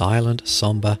the silent,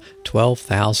 sombre,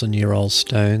 12,000-year-old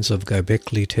stones of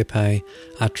Göbekli Tepe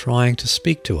are trying to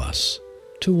speak to us,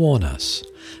 to warn us,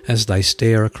 as they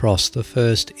stare across the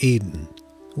first Eden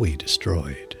we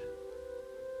destroyed.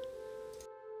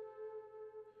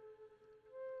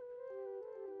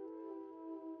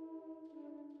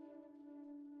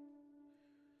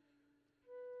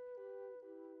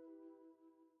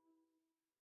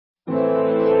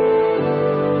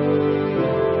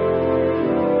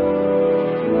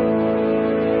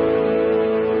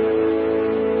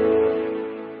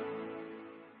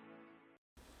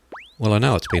 Well, I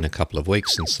know it's been a couple of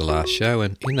weeks since the last show,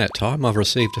 and in that time I've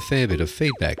received a fair bit of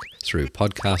feedback through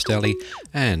Podcast Alley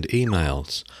and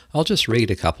emails. I'll just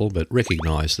read a couple, but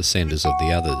recognise the senders of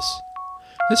the others.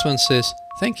 This one says,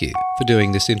 "Thank you for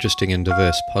doing this interesting and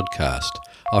diverse podcast.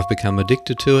 I've become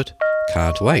addicted to it.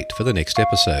 Can't wait for the next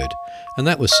episode." And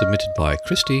that was submitted by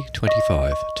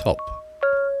Christy25 Top.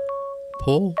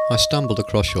 Paul, I stumbled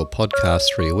across your podcast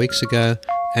 3 weeks ago,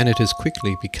 and it has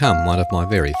quickly become one of my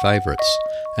very favourites.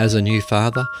 As a new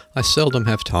father, I seldom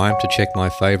have time to check my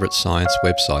favourite science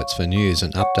websites for news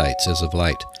and updates as of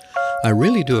late. I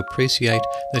really do appreciate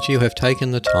that you have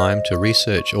taken the time to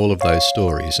research all of those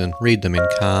stories and read them in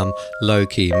calm,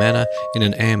 low-key manner in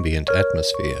an ambient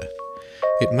atmosphere.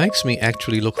 It makes me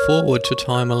actually look forward to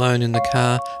time alone in the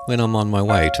car when I'm on my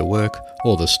way to work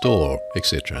or the store,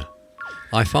 etc.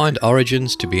 I find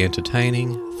Origins to be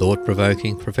entertaining,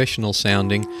 thought-provoking,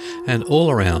 professional-sounding, and all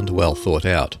around well thought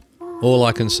out. All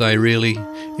I can say really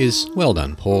is, well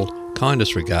done, Paul.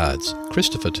 Kindest regards,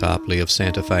 Christopher Tarpley of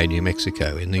Santa Fe, New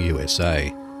Mexico in the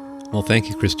USA. Well, thank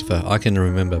you, Christopher. I can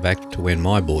remember back to when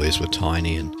my boys were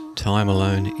tiny, and time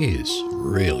alone is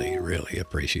really, really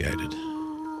appreciated.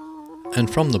 And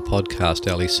from the Podcast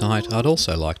Alley site, I'd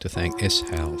also like to thank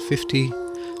SHowl50,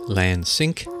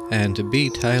 LandSync, and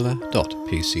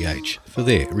btaylor.pch for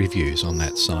their reviews on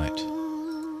that site.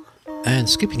 And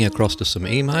skipping across to some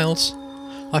emails,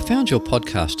 I found your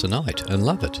podcast tonight and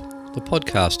love it. The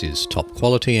podcast is top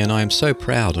quality and I am so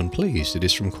proud and pleased it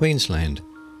is from Queensland.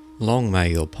 Long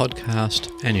may your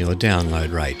podcast and your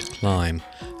download rate climb.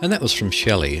 And that was from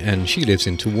Shelley, and she lives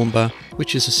in Toowoomba,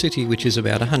 which is a city which is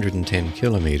about 110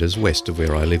 kilometres west of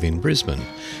where I live in Brisbane.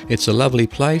 It's a lovely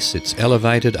place, it's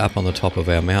elevated up on the top of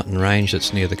our mountain range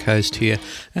that's near the coast here,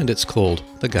 and it's called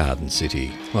the Garden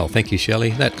City. Well, thank you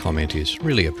Shelley, that comment is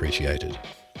really appreciated.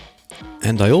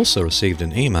 And I also received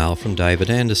an email from David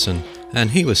Anderson,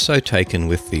 and he was so taken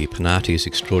with the Panati's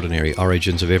Extraordinary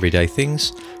Origins of Everyday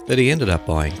Things that he ended up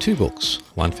buying 2 books,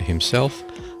 one for himself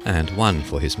and one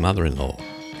for his mother-in-law.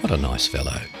 What a nice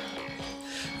fellow.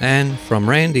 And from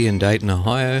Randy in Dayton,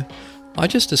 Ohio, I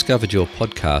just discovered your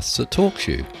podcasts at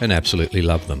TalkShoe and absolutely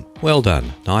love them. Well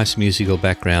done, nice musical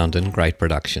background and great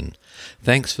production.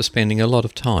 Thanks for spending a lot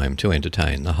of time to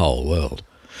entertain the whole world.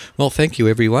 Well, thank you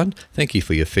everyone. Thank you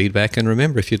for your feedback, and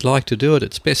remember, if you'd like to do it,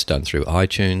 it's best done through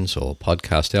iTunes or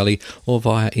Podcast Alley or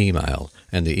via email.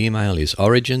 And the email is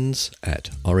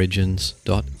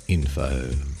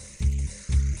origins@origins.info.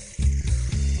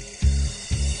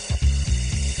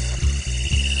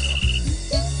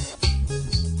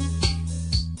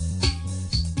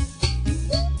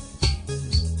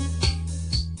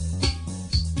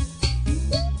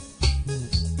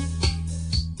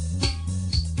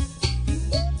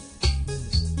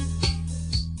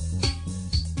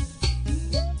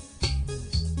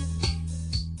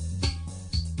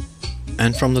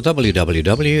 And from the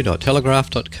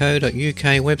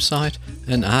www.telegraph.co.uk website,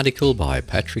 an article by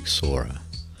Patrick Sora,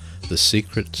 The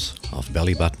Secrets of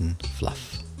Belly Button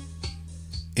Fluff.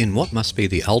 In what must be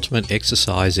the ultimate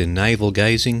exercise in navel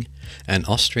gazing, an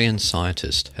Austrian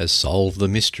scientist has solved the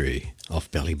mystery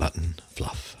of belly button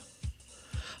fluff.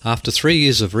 After 3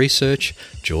 years of research,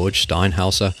 George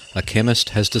Steinhauser, a chemist,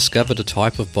 has discovered a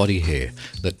type of body hair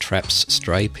that traps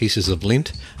stray pieces of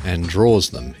lint and draws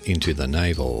them into the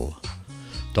navel.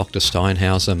 Dr.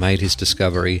 Steinhauser made his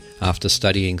discovery after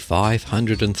studying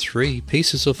 503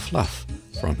 pieces of fluff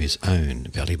from his own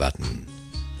belly button.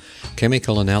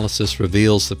 Chemical analysis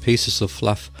reveals the pieces of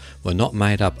fluff were not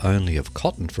made up only of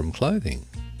cotton from clothing.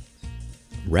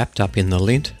 Wrapped up in the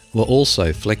lint were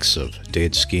also flecks of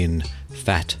dead skin,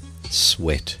 fat,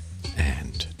 sweat,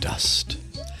 and dust.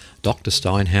 Dr.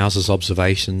 Steinhauser's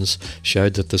observations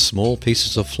showed that the small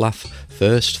pieces of fluff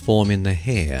first form in the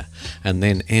hair and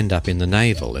then end up in the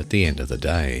navel at the end of the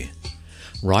day.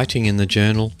 Writing in the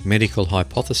journal Medical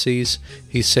Hypotheses,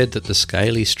 he said that the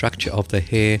scaly structure of the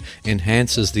hair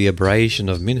enhances the abrasion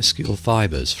of minuscule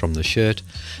fibres from the shirt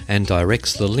and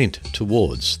directs the lint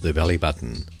towards the belly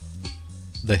button.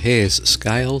 The hair's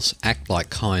scales act like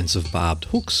kinds of barbed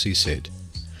hooks, he said.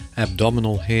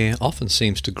 Abdominal hair often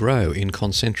seems to grow in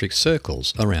concentric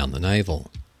circles around the navel.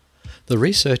 The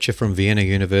researcher from Vienna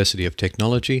University of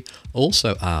Technology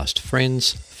also asked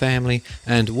friends, family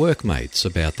and workmates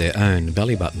about their own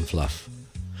belly button fluff.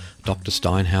 Dr.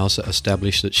 Steinhauser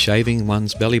established that shaving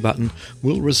one's belly button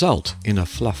will result in a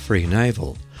fluff-free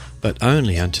navel, but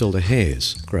only until the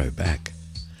hairs grow back.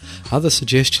 Other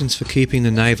suggestions for keeping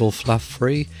the navel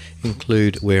fluff-free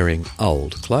include wearing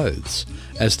old clothes,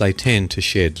 as they tend to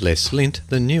shed less lint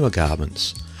than newer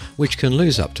garments, which can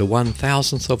lose up to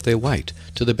 1/1000th of their weight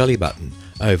to the belly button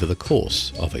over the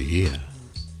course of a year.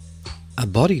 A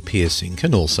body piercing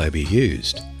can also be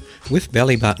used, with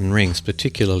belly button rings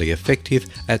particularly effective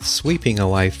at sweeping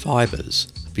away fibres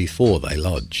before they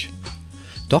lodge.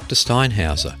 Dr.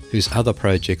 Steinhauser, whose other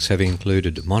projects have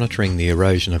included monitoring the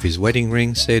erosion of his wedding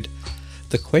ring, said,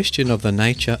 "The question of the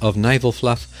nature of navel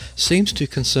fluff seems to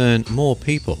concern more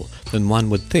people than one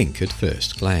would think at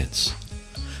first glance.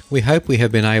 We hope we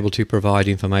have been able to provide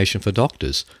information for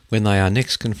doctors when they are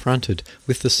next confronted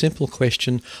with the simple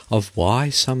question of why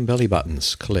some belly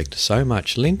buttons collect so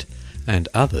much lint and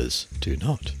others do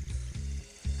not."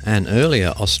 An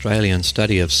earlier Australian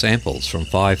study of samples from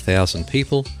 5,000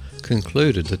 people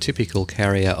concluded the typical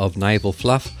carrier of navel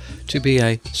fluff to be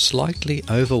a slightly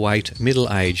overweight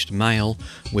middle-aged male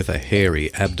with a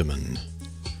hairy abdomen.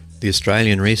 The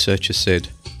Australian researcher said,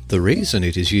 "The reason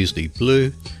it is usually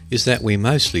blue is that we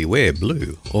mostly wear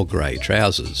blue or grey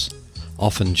trousers,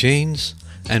 often jeans,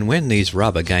 and when these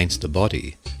rub against the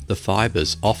body, the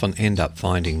fibres often end up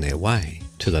finding their way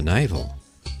to the navel."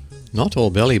 Not all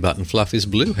belly button fluff is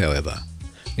blue, however.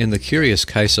 In the curious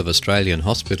case of Australian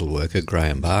hospital worker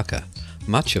Graham Barker,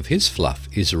 much of his fluff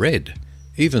is red,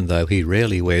 even though he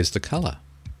rarely wears the colour.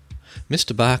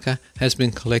 Mr. Barker has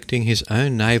been collecting his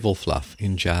own navel fluff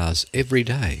in jars every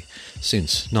day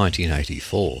since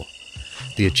 1984.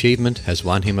 The achievement has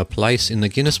won him a place in the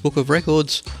Guinness Book of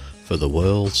Records for the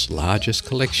world's largest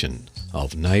collection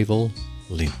of navel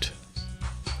lint.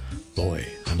 Boy,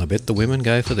 and I bet the women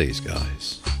go for these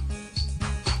guys.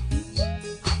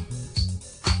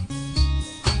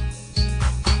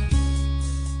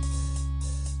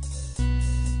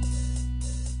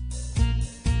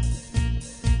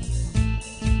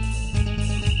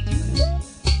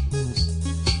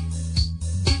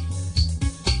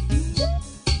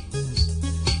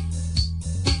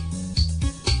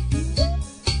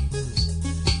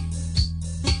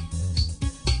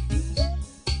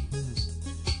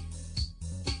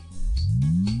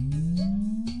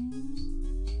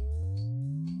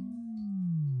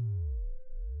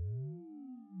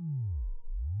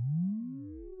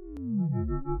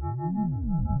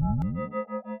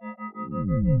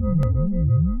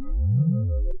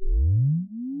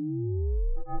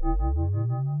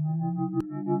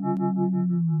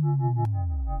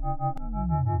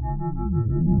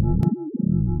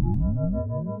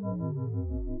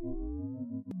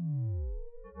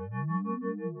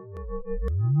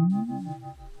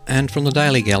 And from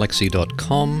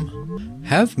thedailygalaxy.com,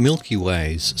 have Milky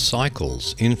Way's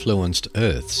cycles influenced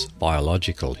Earth's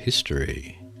biological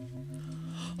history?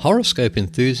 Horoscope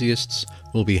enthusiasts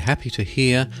will be happy to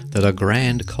hear that a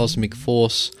grand cosmic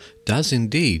force does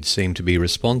indeed seem to be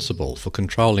responsible for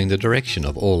controlling the direction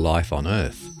of all life on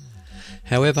Earth.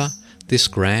 However, this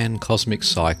grand cosmic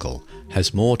cycle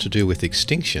has more to do with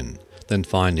extinction than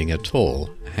finding a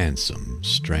tall, handsome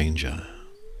stranger.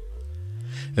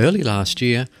 Early last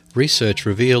year, research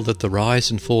revealed that the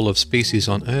rise and fall of species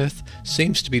on Earth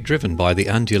seems to be driven by the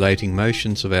undulating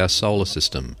motions of our solar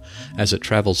system as it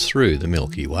travels through the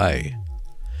Milky Way.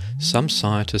 Some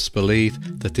scientists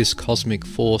believe that this cosmic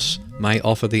force may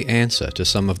offer the answer to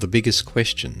some of the biggest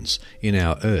questions in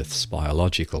our Earth's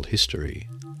biological history.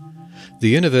 The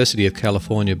University of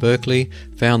California, Berkeley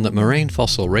found that marine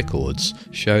fossil records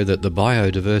show that the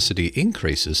biodiversity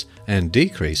increases and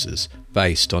decreases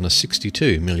based on a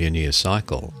 62 million year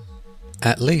cycle.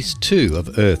 At least two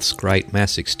of Earth's great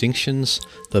mass extinctions,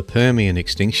 the Permian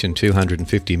extinction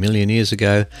 250 million years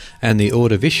ago and the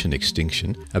Ordovician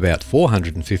extinction about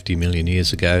 450 million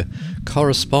years ago,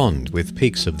 correspond with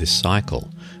peaks of this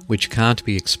cycle, which can't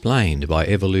be explained by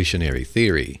evolutionary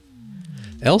theory.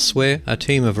 Elsewhere, a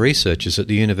team of researchers at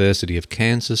the University of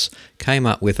Kansas came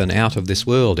up with an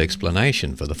out-of-this-world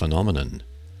explanation for the phenomenon.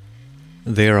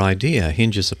 Their idea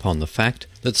hinges upon the fact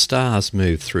that stars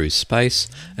move through space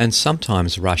and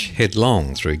sometimes rush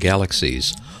headlong through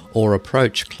galaxies or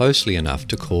approach closely enough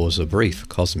to cause a brief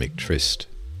cosmic tryst.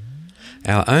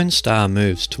 Our own star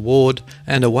moves toward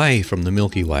and away from the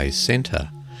Milky Way's centre,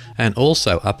 and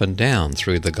also up and down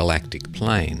through the galactic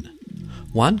plane.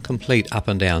 One complete up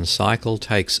and down cycle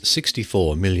takes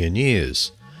 64 million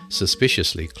years,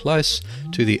 suspiciously close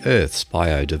to the Earth's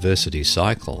biodiversity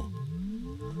cycle.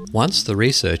 Once the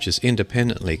researchers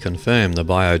independently confirmed the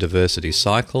biodiversity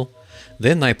cycle,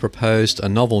 then they proposed a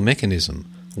novel mechanism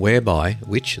whereby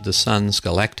which the Sun's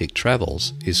galactic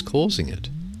travels is causing it.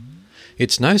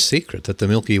 It's no secret that the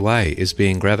Milky Way is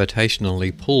being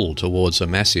gravitationally pulled towards a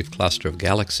massive cluster of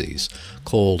galaxies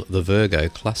called the Virgo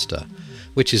cluster,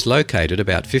 which is located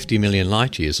about 50 million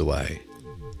light-years away.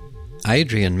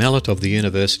 Adrian Mellett of the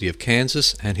University of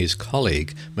Kansas and his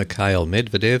colleague Mikhail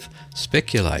Medvedev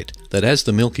speculate that as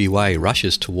the Milky Way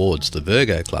rushes towards the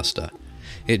Virgo cluster,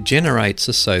 it generates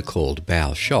a so-called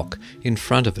bow shock in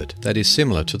front of it that is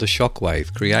similar to the shock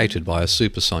wave created by a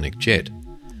supersonic jet.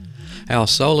 Our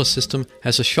solar system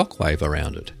has a shock wave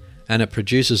around it, and it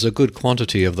produces a good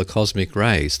quantity of the cosmic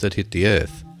rays that hit the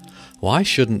Earth. Why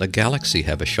shouldn't a galaxy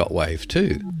have a shock wave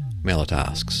too? Mellett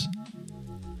asks.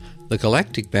 The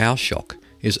galactic bow shock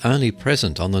is only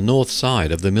present on the north side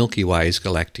of the Milky Way's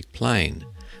galactic plane,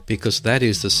 because that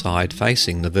is the side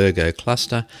facing the Virgo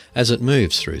cluster as it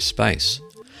moves through space,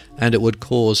 and it would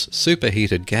cause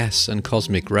superheated gas and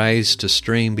cosmic rays to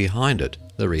stream behind it,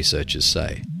 the researchers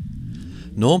say.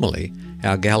 Normally,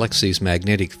 our galaxy's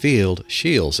magnetic field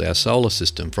shields our solar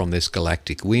system from this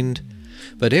galactic wind,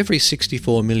 but every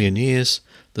 64 million years,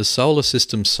 the solar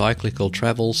system's cyclical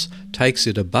travels takes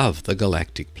it above the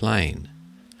galactic plane.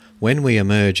 When we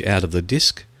emerge out of the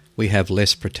disk, we have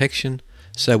less protection,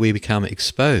 so we become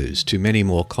exposed to many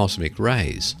more cosmic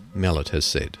rays, Mellett has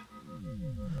said.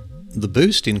 The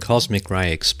boost in cosmic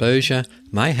ray exposure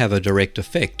may have a direct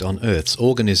effect on Earth's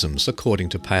organisms, according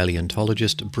to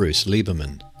paleontologist Bruce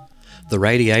Lieberman. The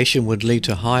radiation would lead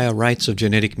to higher rates of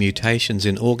genetic mutations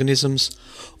in organisms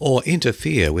or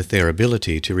interfere with their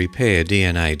ability to repair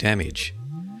DNA damage.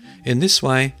 In this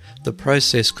way, the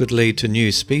process could lead to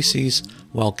new species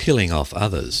while killing off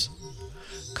others.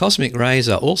 Cosmic rays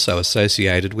are also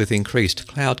associated with increased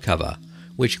cloud cover,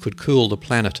 which could cool the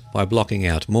planet by blocking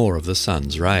out more of the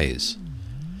sun's rays.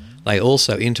 They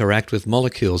also interact with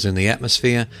molecules in the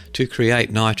atmosphere to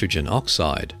create nitrogen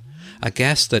oxide, a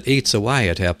gas that eats away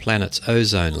at our planet's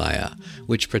ozone layer,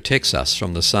 which protects us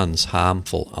from the sun's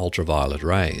harmful ultraviolet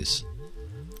rays.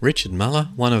 Richard Muller,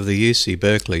 one of the UC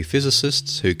Berkeley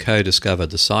physicists who co-discovered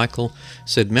the cycle,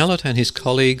 said Mellett and his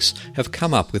colleagues have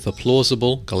come up with a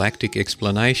plausible galactic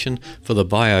explanation for the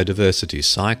biodiversity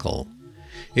cycle.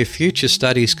 If future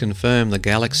studies confirm the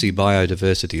galaxy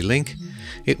biodiversity link,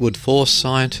 it would force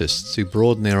scientists to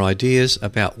broaden their ideas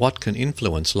about what can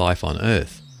influence life on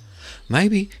Earth.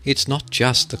 Maybe it's not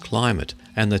just the climate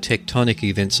and the tectonic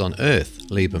events on Earth,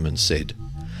 Lieberman said.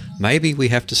 Maybe we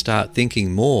have to start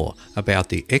thinking more about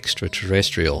the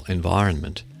extraterrestrial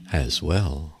environment as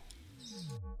well.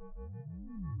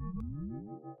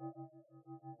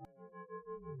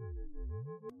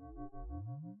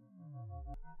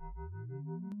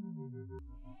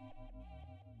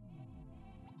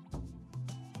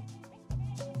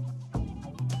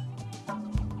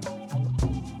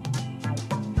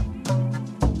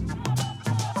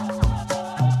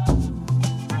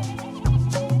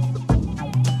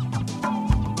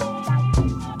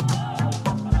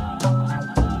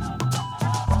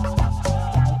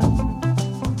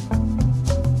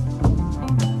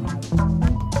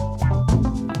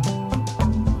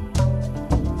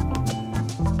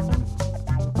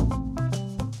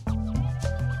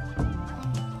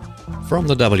 From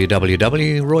the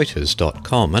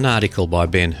www.reuters.com, an article by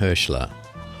Ben Herschler.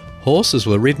 Horses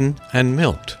were ridden and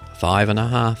milked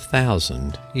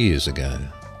 5,500 years ago.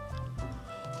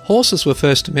 Horses were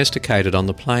first domesticated on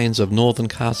the plains of northern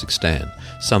Kazakhstan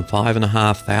some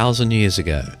 5,500 years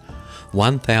ago,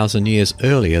 1,000 years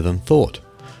earlier than thought,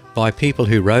 by people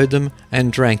who rode them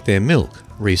and drank their milk,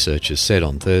 researchers said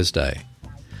on Thursday.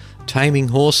 Taming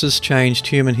horses changed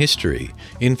human history,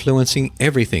 influencing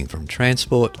everything from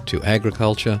transport to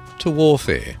agriculture to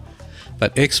warfare.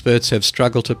 But experts have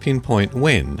struggled to pinpoint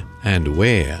when and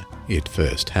where it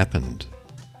first happened.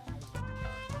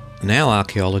 Now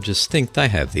archaeologists think they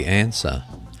have the answer,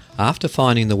 after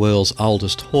finding the world's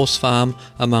oldest horse farm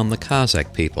among the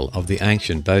Kazakh people of the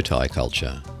ancient Botai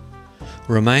culture.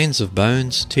 Remains of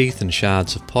bones, teeth and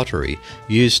shards of pottery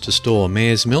used to store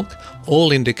mare's milk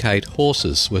all indicate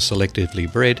horses were selectively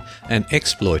bred and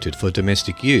exploited for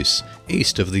domestic use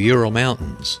east of the Ural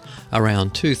Mountains,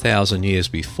 around 2,000 years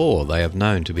before they have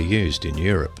known to be used in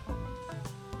Europe.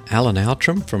 Alan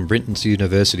Outram from Britain's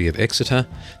University of Exeter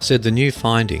said the new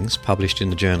findings, published in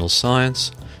the journal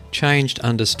Science, changed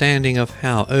understanding of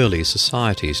how early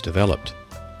societies developed.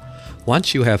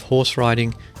 Once you have horse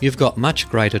riding, you've got much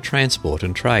greater transport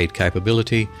and trade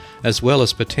capability, as well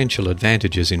as potential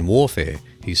advantages in warfare,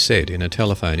 he said in a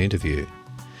telephone interview.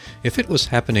 If it was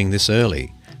happening this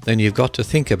early, then you've got to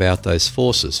think about those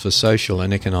forces for social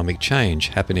and economic change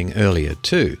happening earlier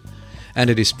too, and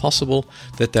it is possible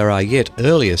that there are yet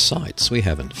earlier sites we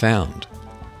haven't found.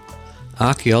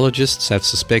 Archaeologists have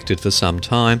suspected for some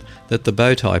time that the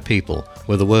Botai people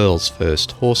were the world's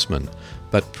first horsemen,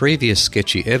 but previous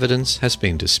sketchy evidence has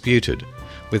been disputed,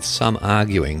 with some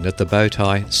arguing that the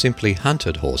Botai simply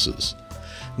hunted horses.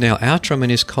 Now Outram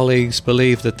and his colleagues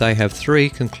believe that they have 3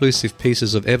 conclusive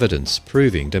pieces of evidence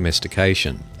proving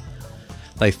domestication.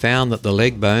 They found that the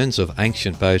leg bones of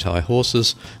ancient Botai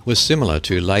horses were similar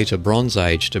to later Bronze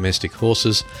Age domestic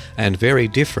horses and very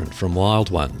different from wild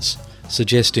ones,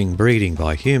 suggesting breeding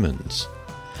by humans.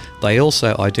 They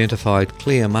also identified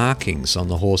clear markings on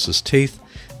the horse's teeth,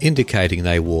 indicating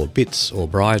they wore bits or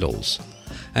bridles.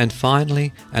 And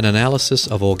finally, an analysis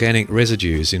of organic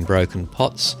residues in broken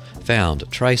pots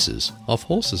found traces of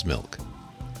horse's milk.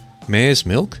 Mare's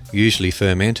milk, usually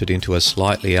fermented into a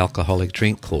slightly alcoholic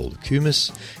drink called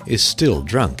kumis, is still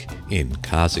drunk in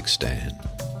Kazakhstan.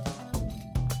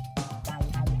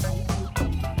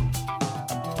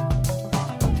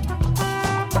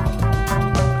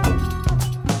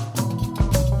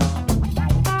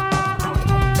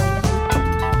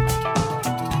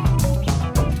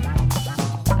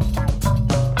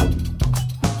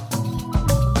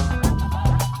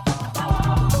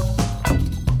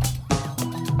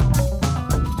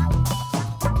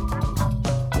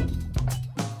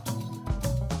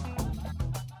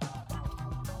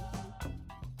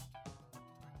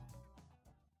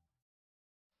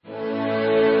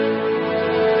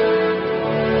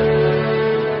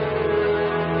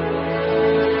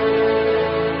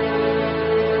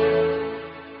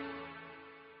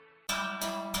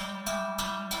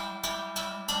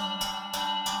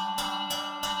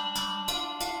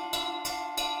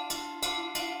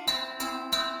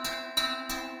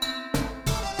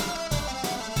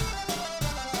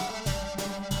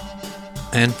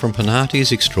 And from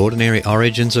Panarti's Extraordinary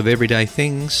Origins of Everyday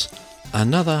Things,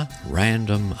 another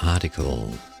random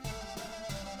article.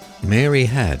 Mary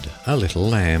had a little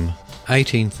lamb,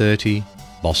 1830,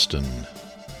 Boston.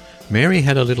 Mary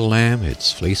had a little lamb,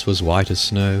 its fleece was white as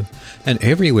snow, and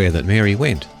everywhere that Mary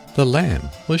went, the lamb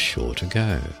was sure to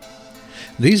go.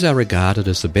 These are regarded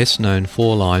as the best-known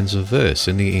 4 lines of verse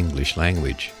in the English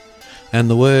language. And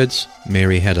the words,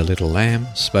 Mary had a little lamb,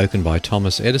 spoken by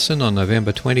Thomas Edison on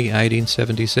November 20,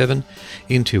 1877,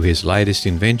 into his latest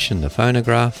invention, the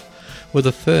phonograph, were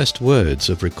the first words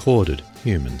of recorded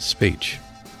human speech.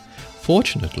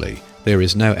 Fortunately, there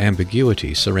is no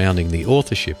ambiguity surrounding the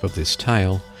authorship of this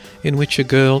tale, in which a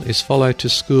girl is followed to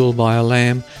school by a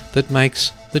lamb that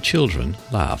makes the children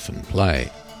laugh and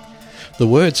play. The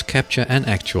words capture an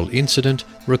actual incident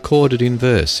recorded in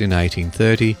verse in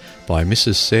 1830 by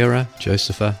Mrs. Sarah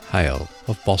Josepha Hale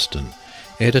of Boston,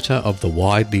 editor of the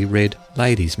widely read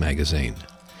Ladies' Magazine.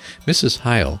 Mrs.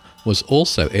 Hale was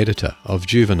also editor of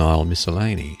Juvenile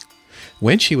Miscellany.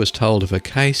 When she was told of a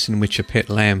case in which a pet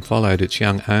lamb followed its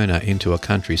young owner into a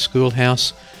country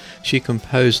schoolhouse, she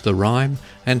composed the rhyme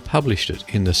and published it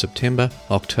in the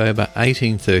September-October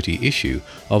 1830 issue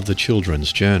of the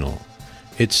Children's Journal.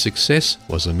 Its success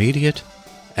was immediate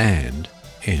and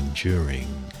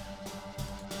enduring.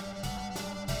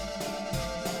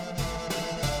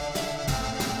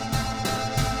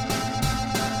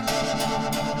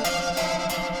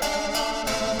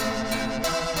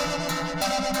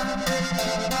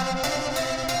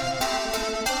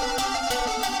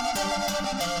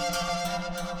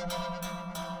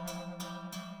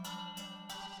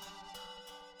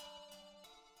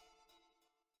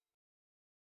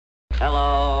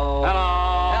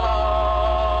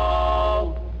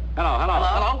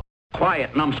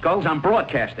 Quiet, numbskulls, I'm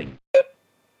broadcasting.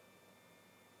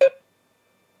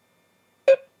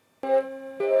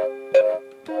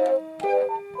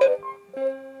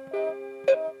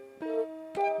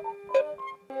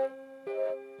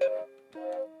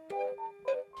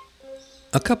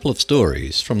 A couple of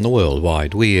stories from the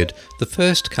worldwide weird. The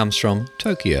first comes from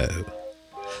Tokyo.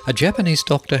 A Japanese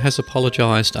doctor has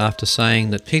apologised after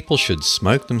saying that people should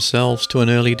smoke themselves to an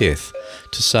early death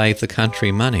to save the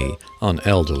country money on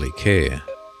elderly care.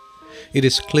 It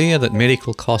is clear that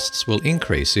medical costs will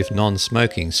increase if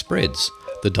non-smoking spreads,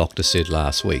 the doctor said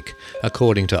last week,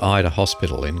 according to Ida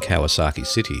Hospital in Kawasaki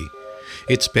City.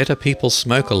 It's better people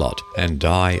smoke a lot and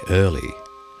die early.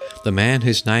 The man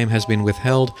whose name has been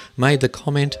withheld made the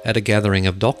comment at a gathering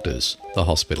of doctors, the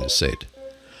hospital said.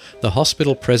 The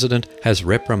hospital president has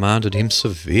reprimanded him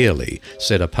severely,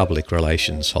 said a public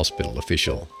relations hospital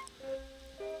official.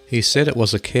 He said it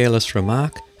was a careless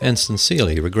remark and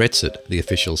sincerely regrets it, the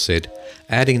official said,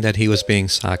 adding that he was being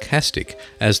sarcastic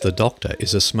as the doctor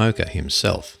is a smoker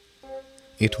himself.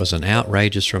 It was an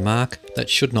outrageous remark that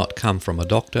should not come from a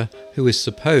doctor who is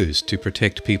supposed to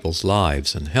protect people's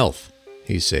lives and health,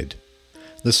 he said.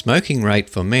 The smoking rate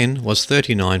for men was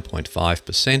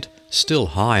 39.5%, still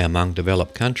high among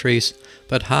developed countries,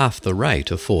 but half the rate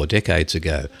of 4 decades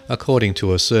ago, according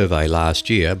to a survey last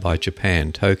year by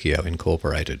Japan Tokyo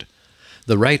Incorporated.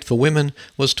 The rate for women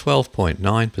was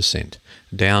 12.9%,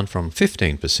 down from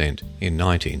 15% in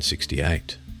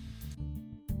 1968.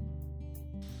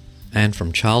 And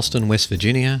from Charleston, West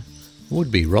Virginia,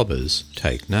 would-be robbers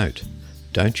take note.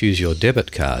 Don't use your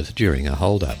debit card during a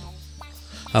hold-up.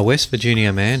 A West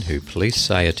Virginia man who police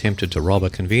say attempted to rob a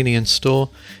convenience store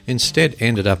instead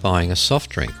ended up buying a soft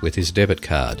drink with his debit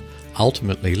card,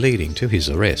 ultimately leading to his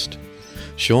arrest.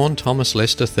 Sean Thomas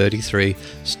Lester, 33,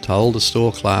 told the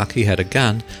store clerk he had a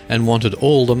gun and wanted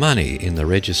all the money in the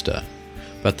register.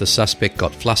 But the suspect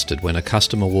got flustered when a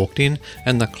customer walked in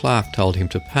and the clerk told him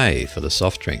to pay for the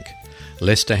soft drink.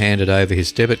 Lester handed over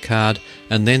his debit card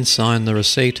and then signed the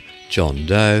receipt, John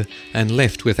Doe, and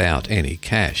left without any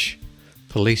cash.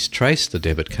 Police traced the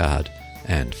debit card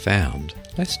and found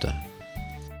Lester.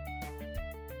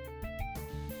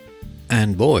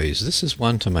 And boys, this is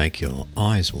one to make your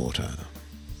eyes water.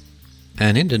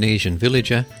 An Indonesian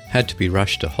villager had to be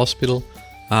rushed to hospital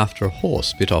after a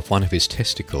horse bit off one of his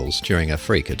testicles during a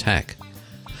freak attack.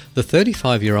 The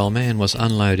 35-year-old man was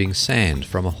unloading sand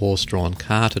from a horse-drawn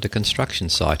cart at a construction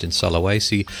site in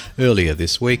Sulawesi earlier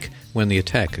this week when the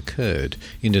attack occurred,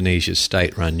 Indonesia's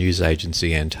state-run news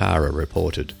agency Antara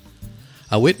reported.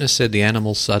 A witness said the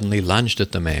animal suddenly lunged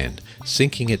at the man,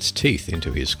 sinking its teeth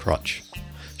into his crotch.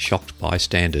 Shocked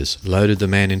bystanders loaded the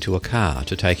man into a car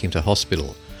to take him to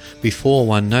hospital, before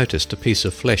one noticed a piece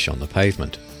of flesh on the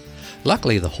pavement.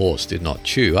 Luckily the horse did not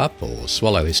chew up or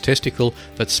swallow his testicle,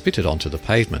 but spit it onto the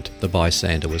pavement, the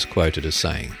bystander was quoted as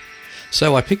saying.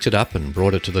 So I picked it up and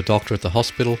brought it to the doctor at the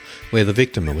hospital where the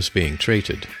victim was being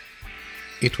treated.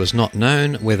 It was not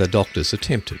known whether doctors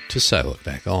attempted to sew it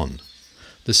back on.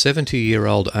 The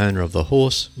 70-year-old owner of the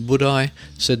horse, Budai,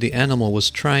 said the animal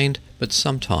was trained but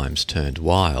sometimes turned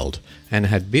wild and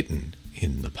had bitten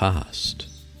in the past.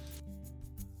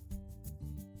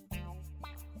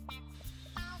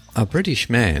 A British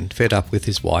man, fed up with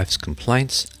his wife's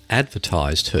complaints,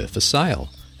 advertised her for sale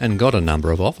and got a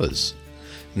number of offers.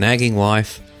 Nagging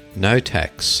wife, no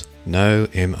tax, no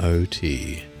MOT.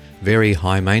 Very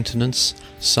high maintenance,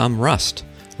 some rust,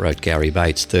 wrote Gary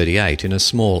Bates, 38, in a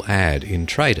small ad in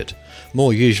Trade It,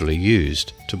 more usually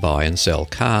used to buy and sell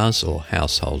cars or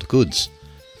household goods.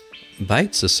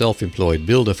 Bates, a self-employed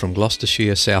builder from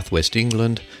Gloucestershire, southwest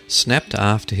England, snapped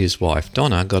after his wife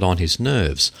Donna got on his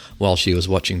nerves while she was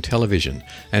watching television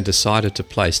and decided to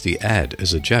place the ad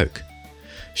as a joke.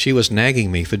 She was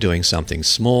nagging me for doing something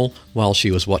small while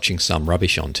she was watching some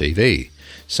rubbish on TV,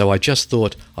 so I just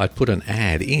thought I'd put an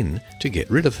ad in to get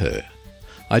rid of her.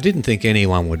 I didn't think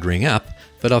anyone would ring up,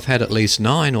 but I've had at least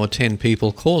 9 or 10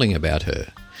 people calling about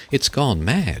her. It's gone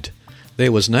mad.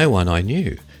 There was no one I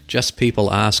knew, just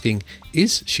people asking,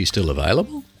 is she still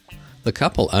available? The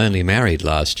couple only married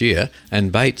last year,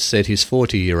 and Bates said his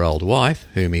 40-year-old wife,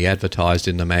 whom he advertised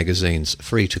in the magazine's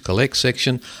free-to-collect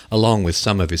section, along with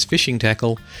some of his fishing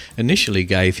tackle, initially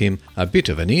gave him a bit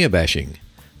of an ear-bashing.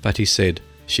 But he said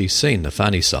she's seen the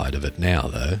funny side of it now,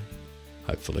 though.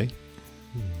 Hopefully.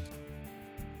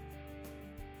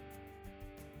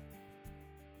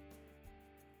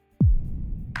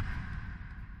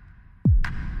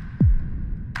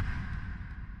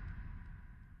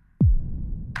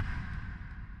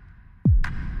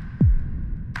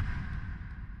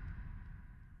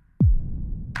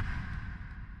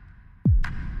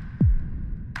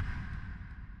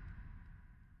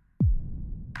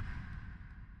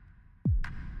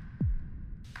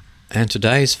 And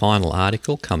today's final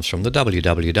article comes from the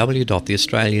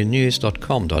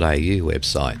www.theaustraliannews.com.au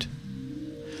website.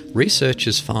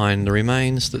 Researchers find the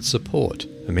remains that support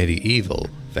a medieval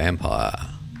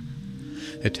vampire.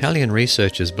 Italian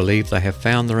researchers believe they have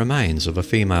found the remains of a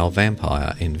female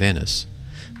vampire in Venice,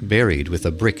 buried with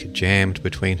a brick jammed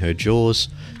between her jaws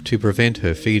to prevent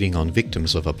her feeding on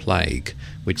victims of a plague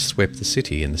which swept the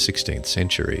city in the 16th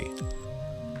century.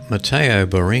 Matteo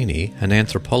Borini, an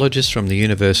anthropologist from the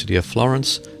University of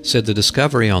Florence, said the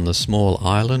discovery on the small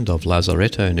island of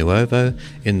Lazaretto Nuovo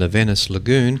in the Venice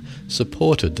lagoon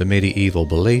supported the medieval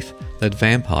belief that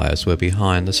vampires were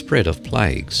behind the spread of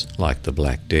plagues like the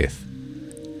Black Death.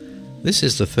 This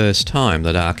is the first time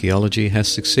that archaeology has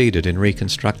succeeded in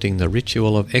reconstructing the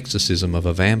ritual of exorcism of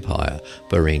a vampire,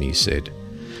 Borini said.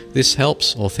 This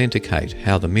helps authenticate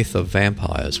how the myth of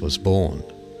vampires was born.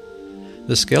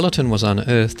 The skeleton was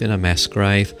unearthed in a mass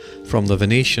grave from the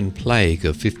Venetian plague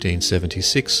of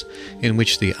 1576, in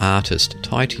which the artist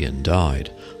Titian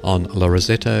died, on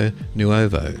Lorenzetto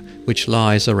Nuovo, which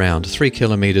lies around 3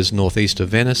 kilometres northeast of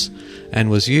Venice and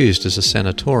was used as a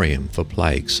sanatorium for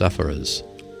plague sufferers.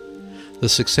 The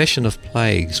succession of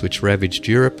plagues which ravaged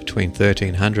Europe between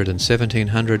 1300 and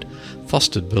 1700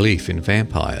 fostered belief in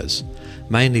vampires,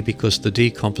 mainly because the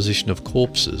decomposition of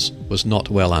corpses was not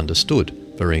well understood,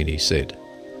 Borini said.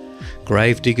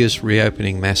 Grave diggers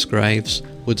reopening mass graves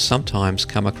would sometimes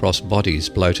come across bodies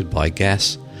bloated by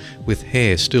gas, with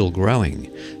hair still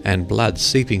growing and blood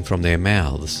seeping from their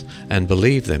mouths, and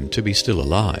believe them to be still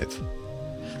alive.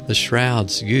 The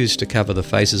shrouds used to cover the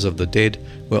faces of the dead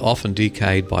were often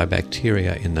decayed by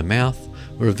bacteria in the mouth,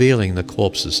 revealing the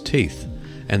corpse's teeth,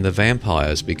 and the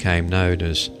vampires became known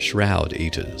as shroud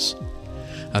eaters.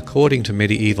 According to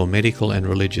medieval medical and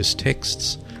religious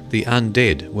texts, the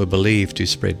undead were believed to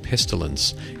spread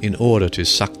pestilence in order to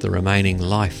suck the remaining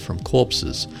life from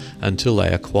corpses until they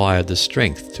acquired the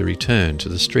strength to return to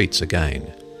the streets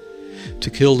again. To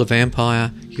kill the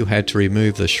vampire, you had to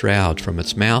remove the shroud from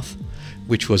its mouth,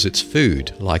 which was its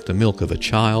food like the milk of a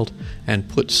child, and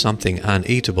put something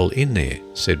uneatable in there,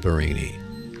 said Borini.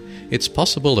 It's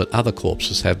possible that other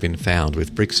corpses have been found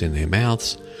with bricks in their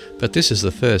mouths, but this is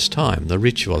the first time the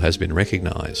ritual has been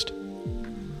recognised.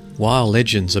 While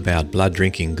legends about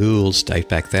blood-drinking ghouls date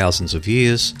back thousands of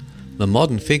years, the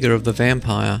modern figure of the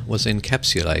vampire was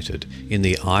encapsulated in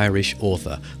the Irish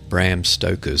author Bram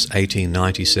Stoker's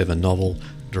 1897 novel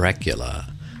Dracula,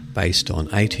 based on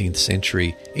 18th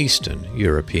century Eastern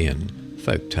European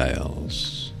folk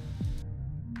tales.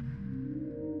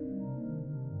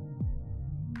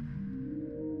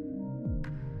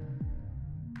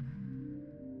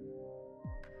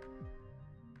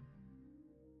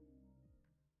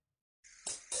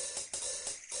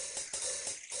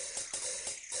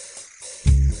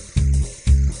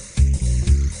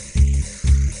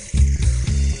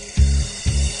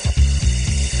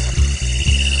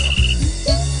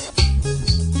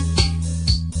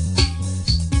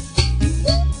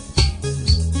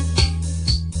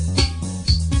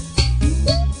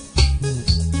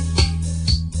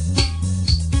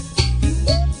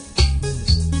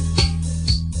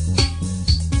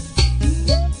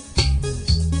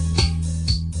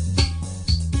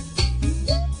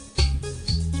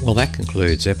 Well, that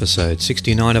concludes episode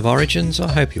 69 of Origins.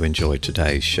 I hope you enjoyed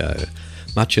today's show.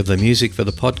 Much of the music for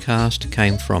the podcast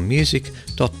came from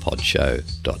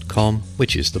music.podshow.com,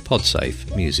 which is the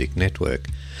Podsafe Music Network.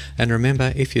 And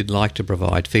remember, if you'd like to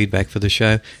provide feedback for the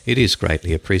show, it is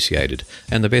greatly appreciated.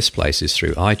 And the best place is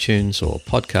through iTunes or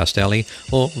Podcast Alley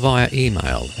or via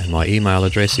email. And my email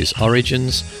address is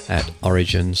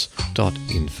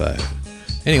origins@origins.info.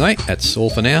 Anyway, that's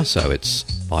all for now, so it's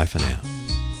bye for now.